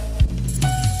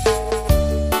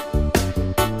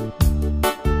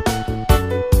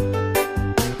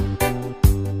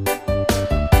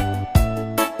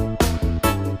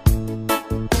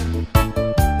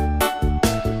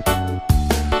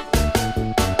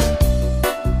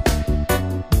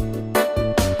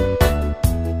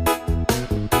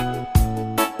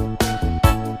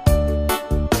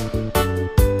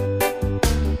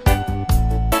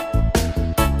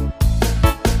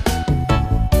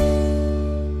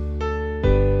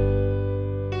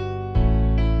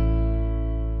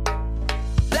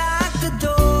 Lock the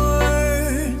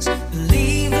doors,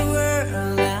 leave the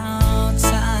world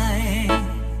outside.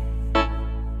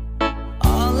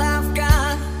 All I've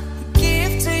got to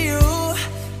give to you,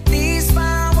 these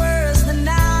 5 words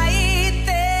tonight.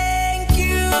 Thank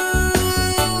you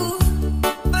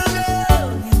for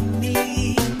loving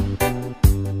me,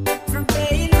 for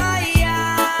paying my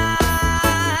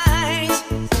eyes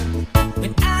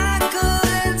when I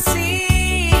couldn't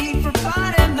see, for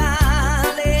burning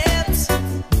my lips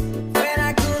when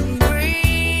I couldn't breathe.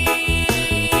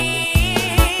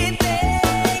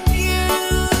 Thank you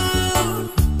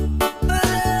for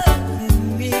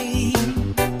loving me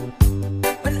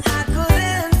when I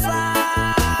couldn't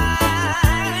fly.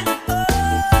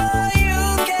 Oh, you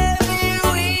gave me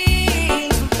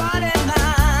wings, for burning my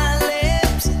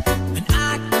lips when I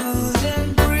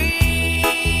couldn't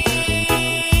breathe.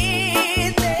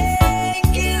 Thank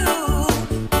you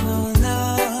for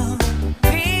loving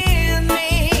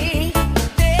me.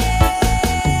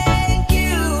 Thank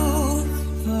you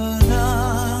for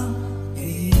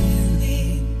loving me.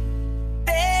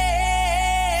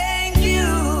 Thank you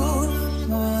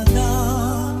for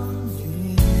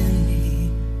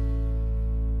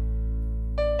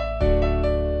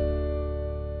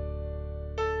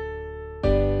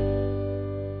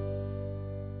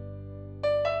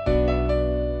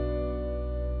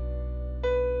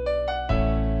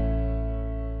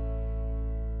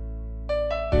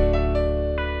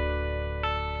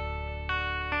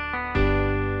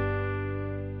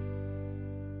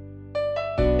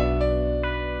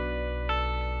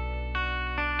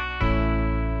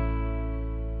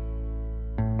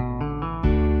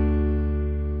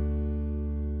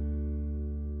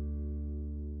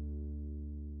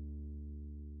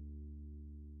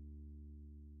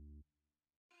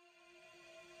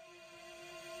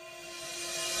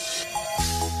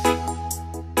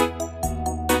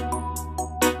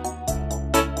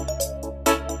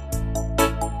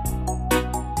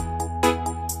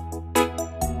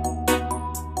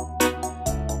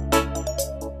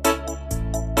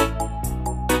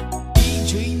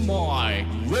DJ Mhark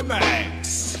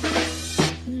REMIX.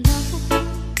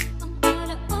 Ang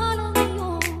alaala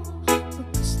ngayon,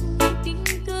 bukas na ating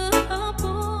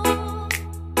kahapon.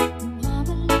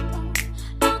 Bumabalik ang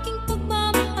aking pagmamahal.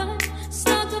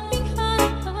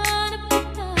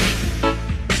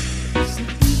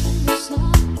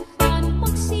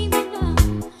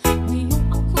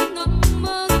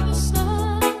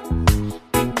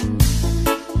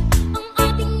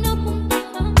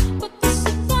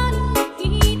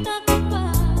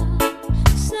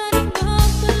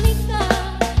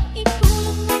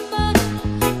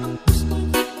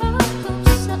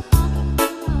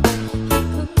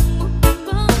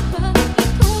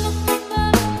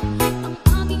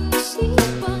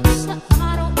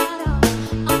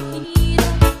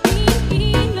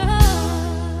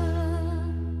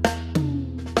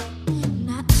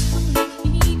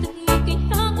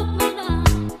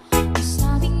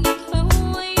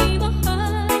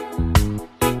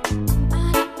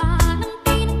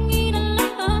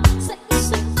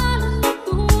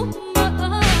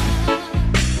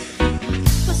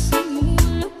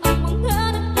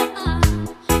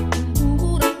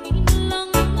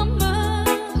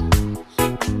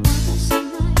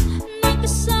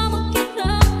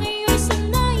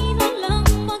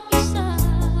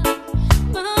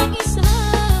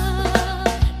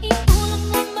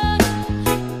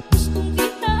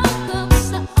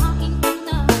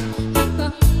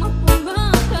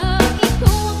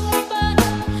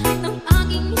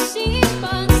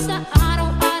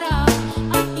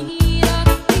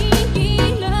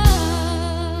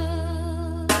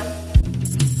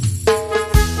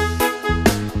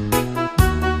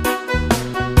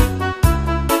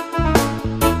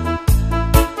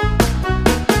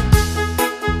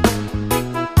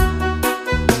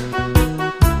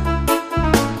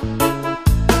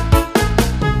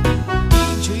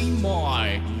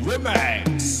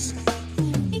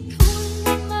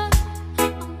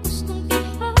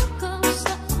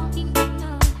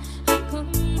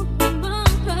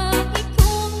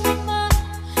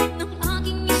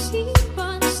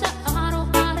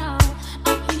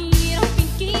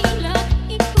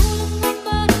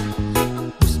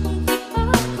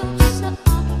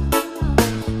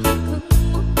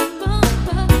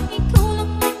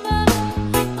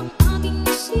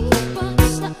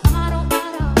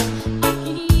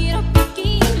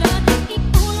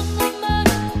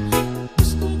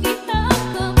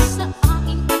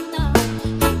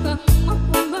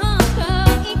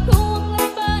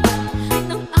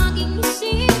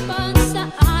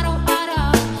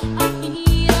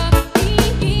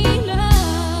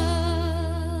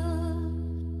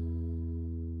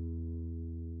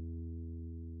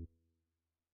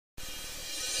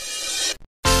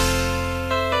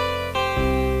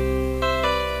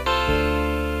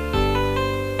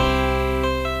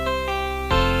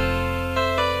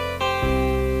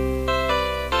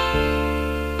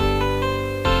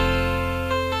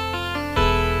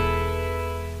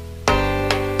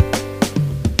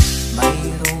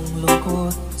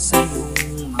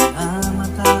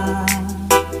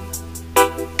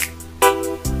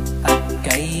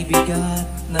 bigat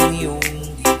ng iyong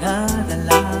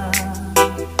dinadala.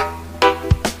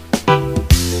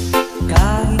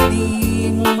 Kahit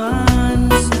di mo man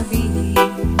sabihin,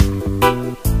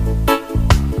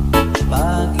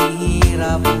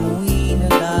 paghihirap mo'y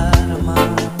nadarama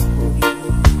ko rin.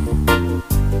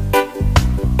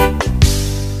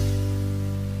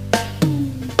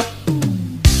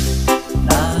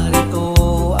 Narito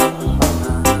ang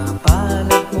mga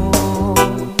palad mo,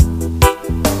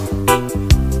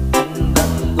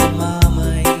 handang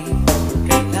dumamay kung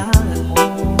kailangan mo.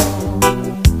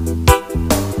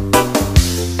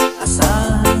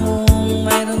 Asahan mong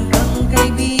mayroon kang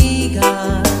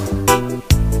kaibigan,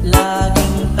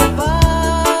 laging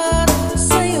tapat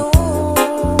sa'yo.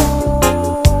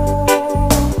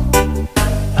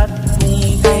 At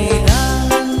kung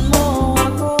kailangan mo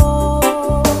ako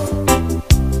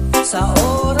sa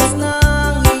oras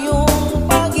ng iyong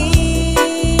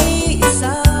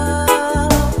pag-iisa,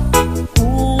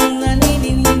 kung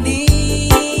naninindim,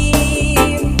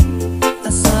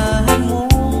 asahan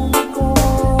mong ako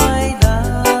ay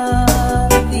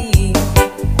darating.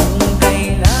 Kung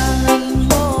kailangan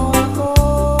mo ako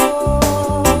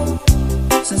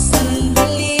sa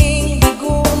sandaling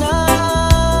bigo na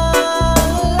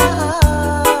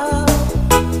lahat,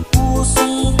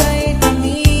 pusong kay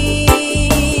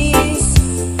tamis,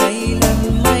 kailan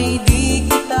may di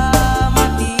kita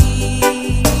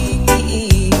matitiis.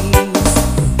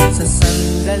 Sa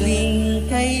sandaling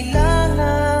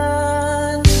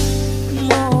kailangan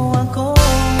mo ako.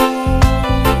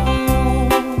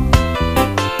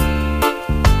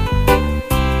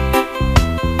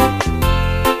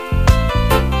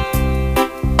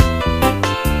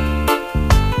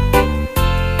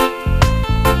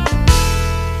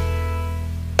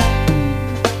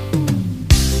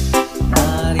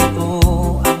 Narito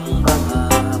ang mga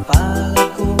palad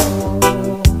ko,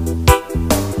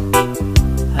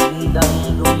 handang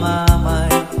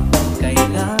dumamay kung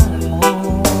kailangan mo.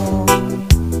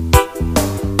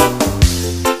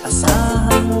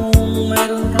 Asahan mong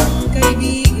mayroon kang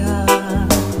kaibigan,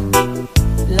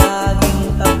 laging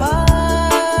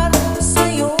tapat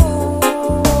sa'yo.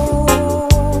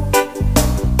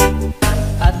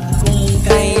 At kung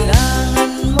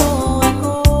kailangan mo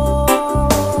ako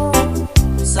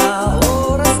sa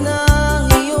oras ng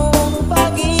iyong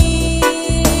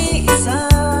pag-iisa,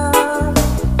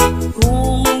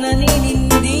 kung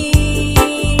naninindim,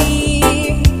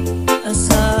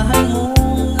 asahan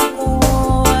mong ako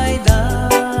ay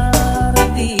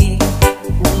darating.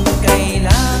 Kung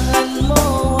kailangan mo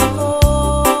ako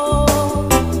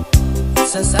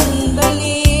sa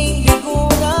sandaling bigo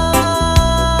na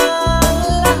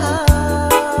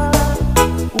lahat,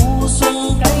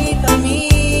 pusong kay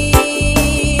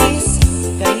tamis,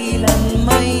 kailan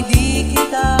may di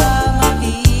kita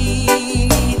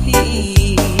matitiis.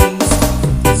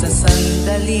 Sa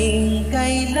sandaling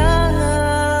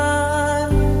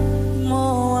kailangan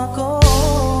mo ako.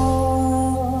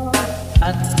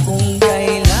 At kung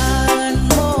kailangan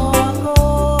mo ako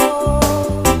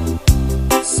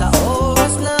sa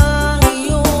oras ng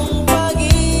iyong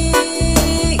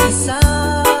pag-iisa,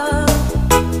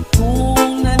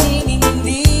 kung naninindim,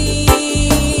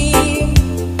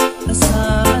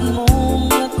 asahan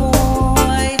mong ako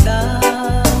ay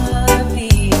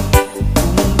darating.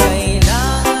 Kung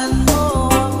kailangan mo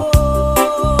ako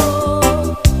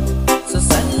sa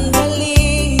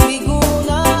sandaling bigo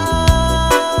na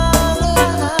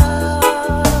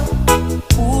lahat,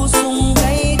 pusong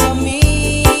kay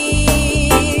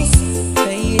tamis,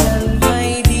 kailan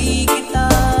may di kita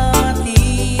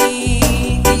matitiis.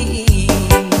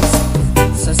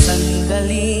 Sa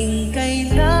sandaling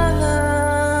kailangan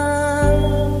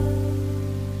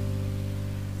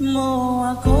mo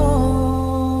ako.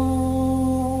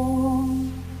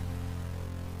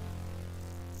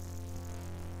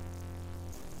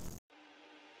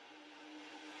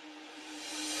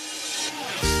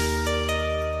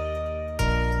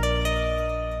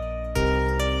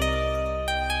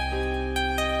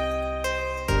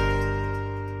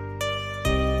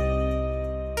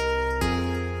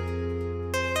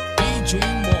 DJ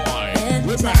Mhark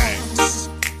Remix.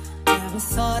 Never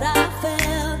thought I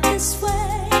felt this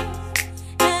way,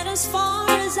 and as far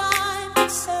as I'm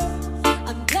concerned,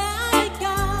 I'm glad I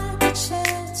got the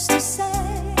chance to say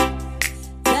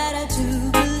that I do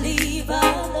believe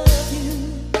I love you,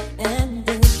 and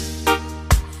if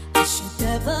I should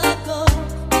ever go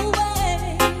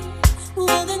away,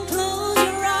 well then close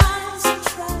your eyes and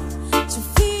try to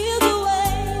feel the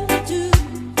way we do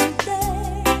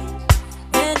today,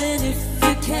 and then if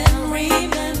you can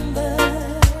remember,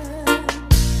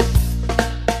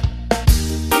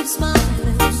 keep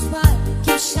smiling,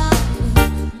 keep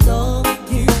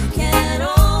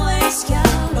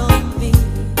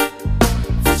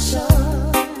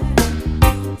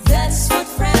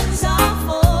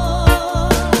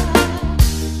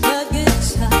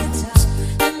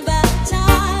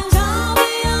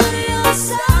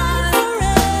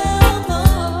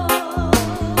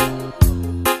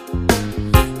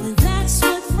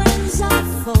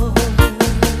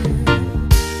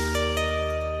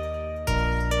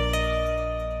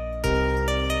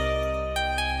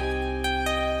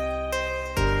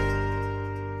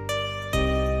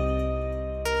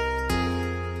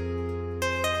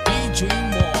DJ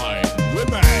Mhark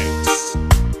Remix.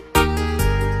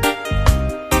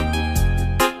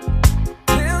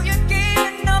 Well, you're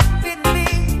giving up with me,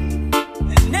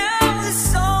 and now there's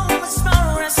so much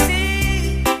more I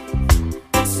see.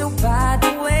 So by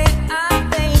the way, I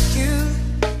thank you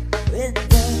with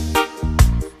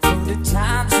for the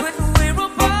times when we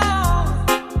were born,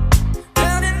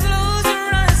 burning blues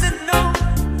and eyes that know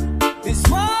this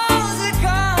walls that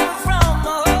come from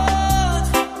my heart.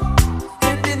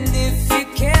 And then if you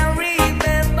can't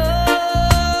remember,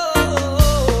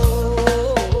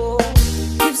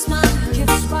 Keep smiling,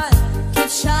 keep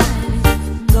shining.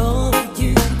 Know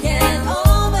you can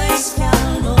always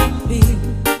count on me.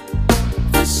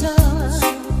 For sure,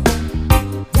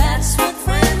 that's what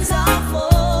friends are for.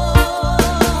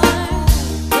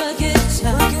 The good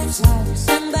times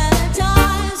and bad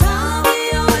times, I'll be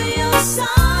on your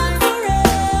side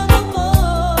forevermore.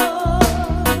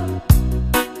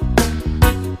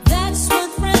 That's what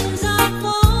friends are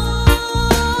for.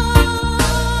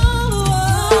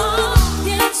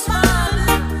 Keep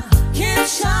smiling, keep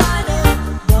shining.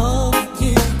 Know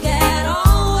you can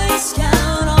always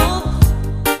count on.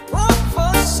 Oh,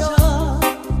 for sure,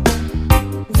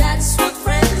 that's what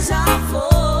friends are for.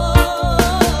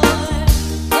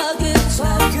 The good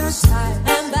times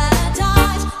and bad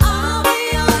times, I'll be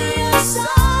on your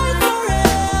side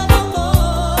forevermore.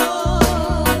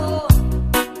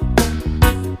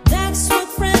 That's what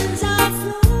friends are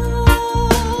for.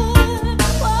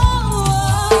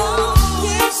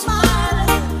 Keep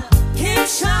smiling, keep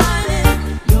shining.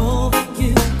 Know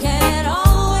you can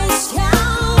always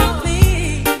count on me.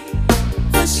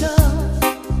 For sure,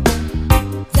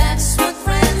 that's what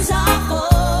friends are for.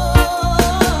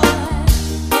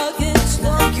 The good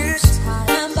times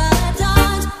and bad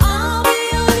times, I'll be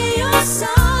on your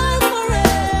side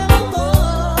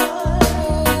forevermore.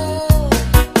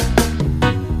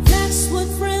 That's what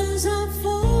friends are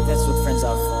for. That's what friends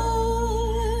are for.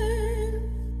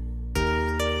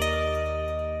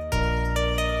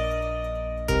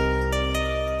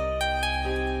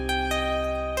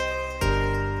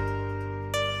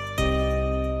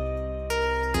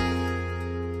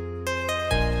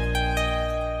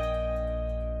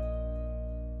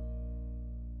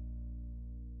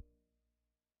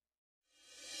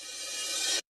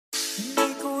 Hindi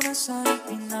ko na sana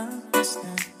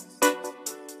pinagmasdan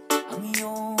ang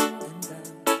iyong ganda,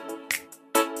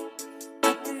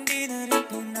 at hindi na rin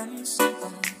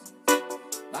pinansampan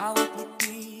bawat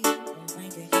ngiti mong may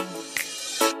gayuma.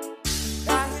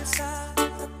 Dahil sa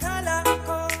akala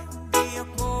ko di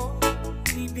ako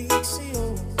ibig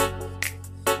sa'yo,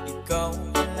 ikaw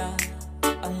pala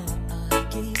ang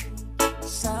aking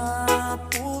sa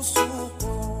puso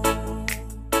ko.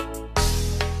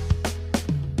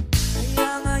 Kaya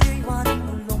nga'yo'y walang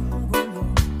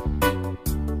gulong-gulong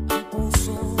ang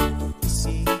puso at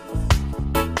isipan.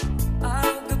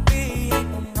 Araw-gabi ay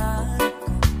pangarap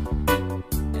ka,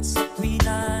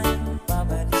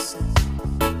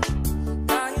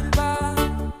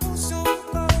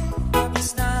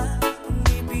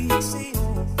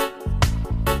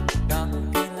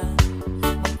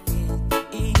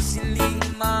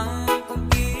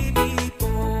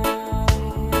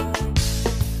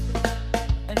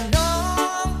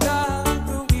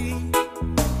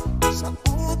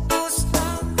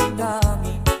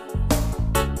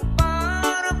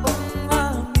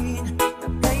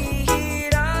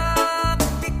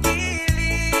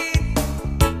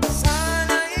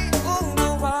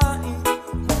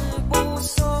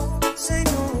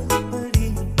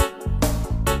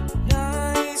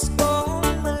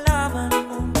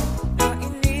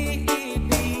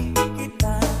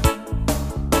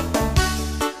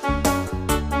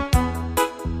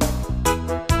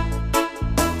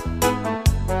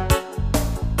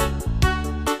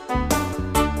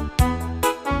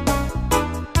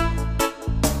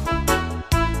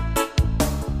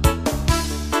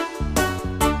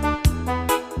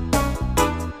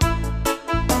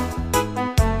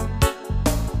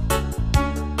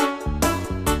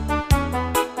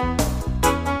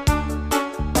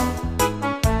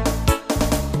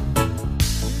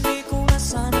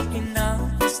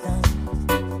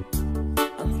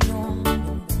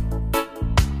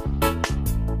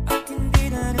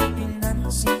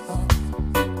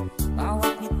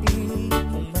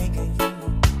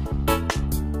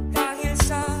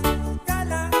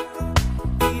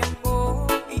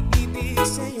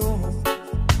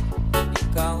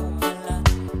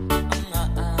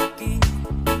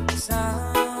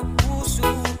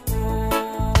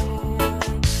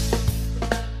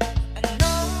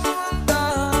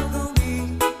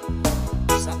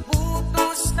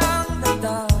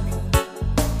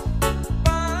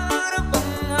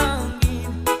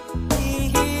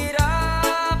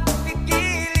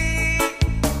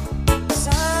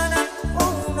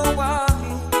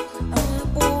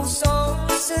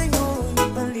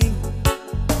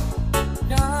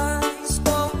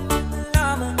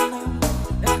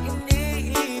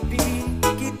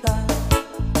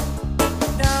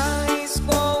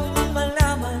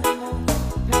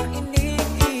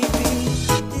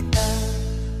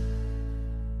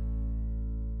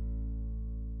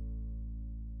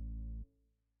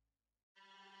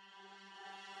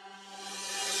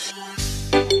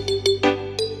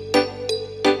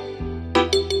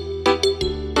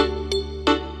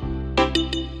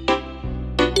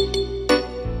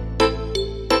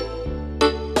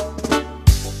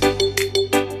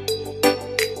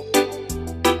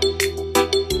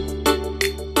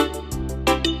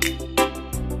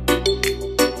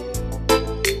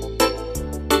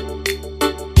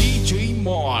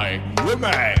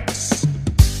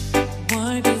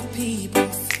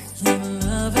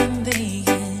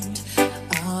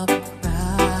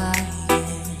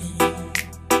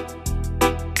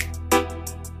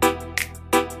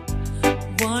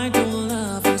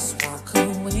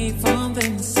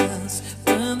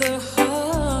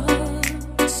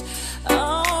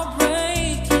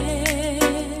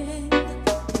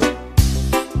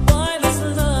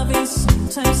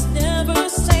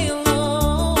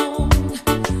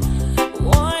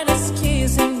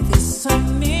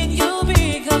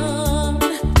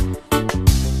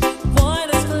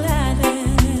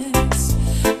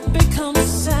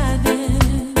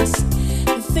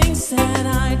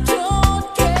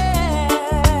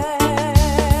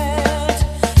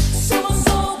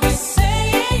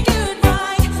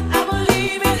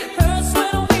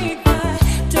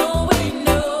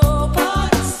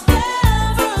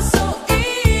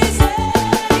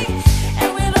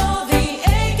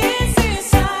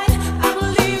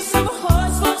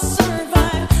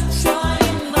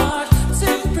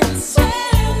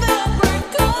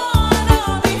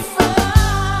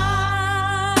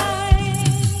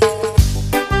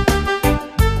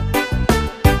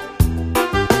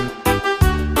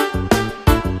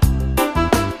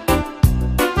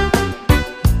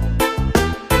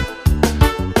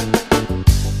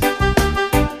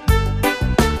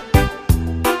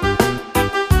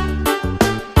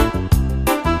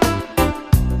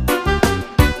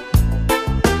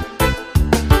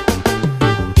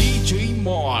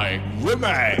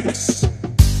 REMIX.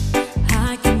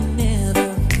 I can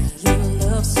never really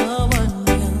love someone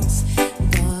else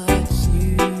but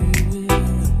you.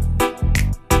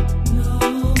 No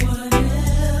one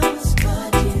else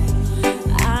but you.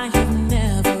 I have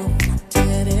never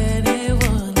wanted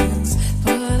anyone else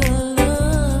but a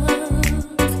love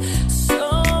so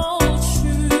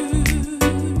true.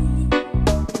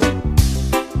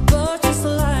 But just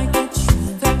like a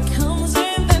dream that comes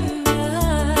in the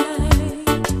night,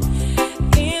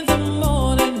 in the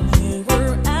morning you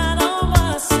were out on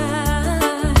my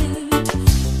side.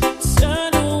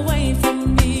 Turn away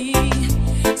from me,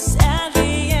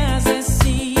 sadly as I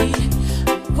see,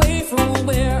 away from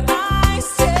where I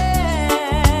stand.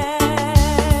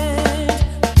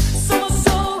 Someone's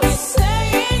always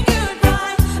saying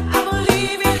goodbye. I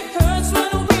believe it hurts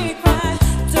when we cry.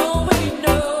 Don't we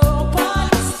know? But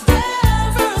it's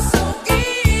never so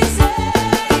easy.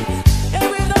 And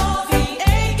with all the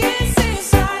aching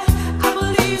inside, I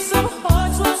believe some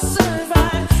hearts will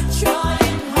survive.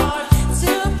 Trying hard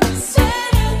to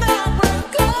pretend that we're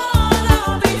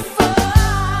gonna be fine.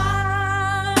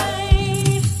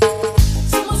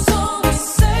 Someone's always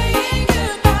saying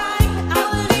goodbye. I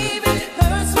believe it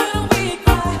hurts when we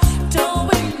cry. Don't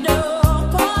we know?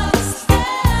 But it's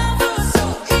never so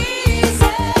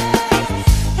easy.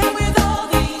 And with all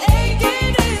the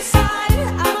aching inside,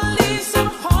 I believe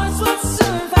some hearts will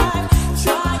survive.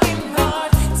 Trying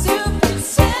hard to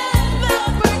pretend that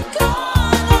we're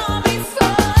gonna be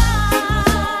fine.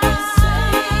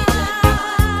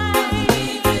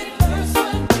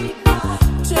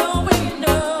 Don't we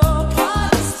know?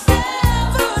 But it's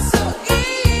never so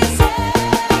easy.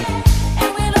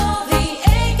 And with all the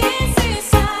aching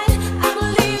inside, I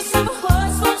believe some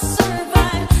hearts will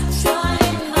survive.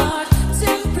 Trying hard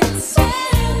to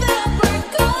pretend that we're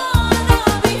gonna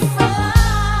be fine.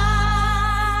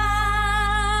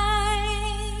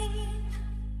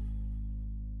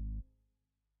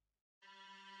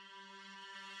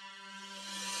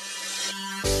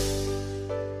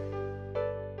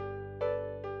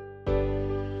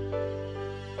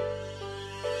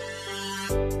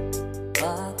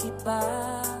 Bakit ba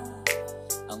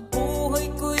ang buhay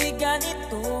ko'y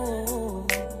ganito?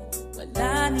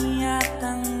 Wala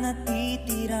niyatang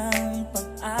natitirang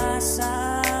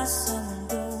pag-asa sa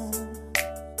mundo.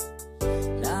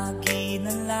 Lagi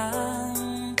na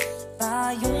lang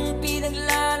tayong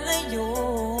pinaglalayo.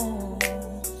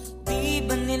 Di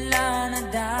ba nila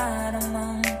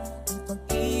nadaramang ang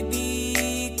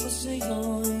pag-ibig ko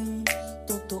sa'yo'y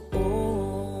totoo?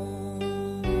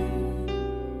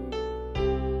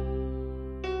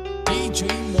 DJ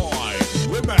Mhark.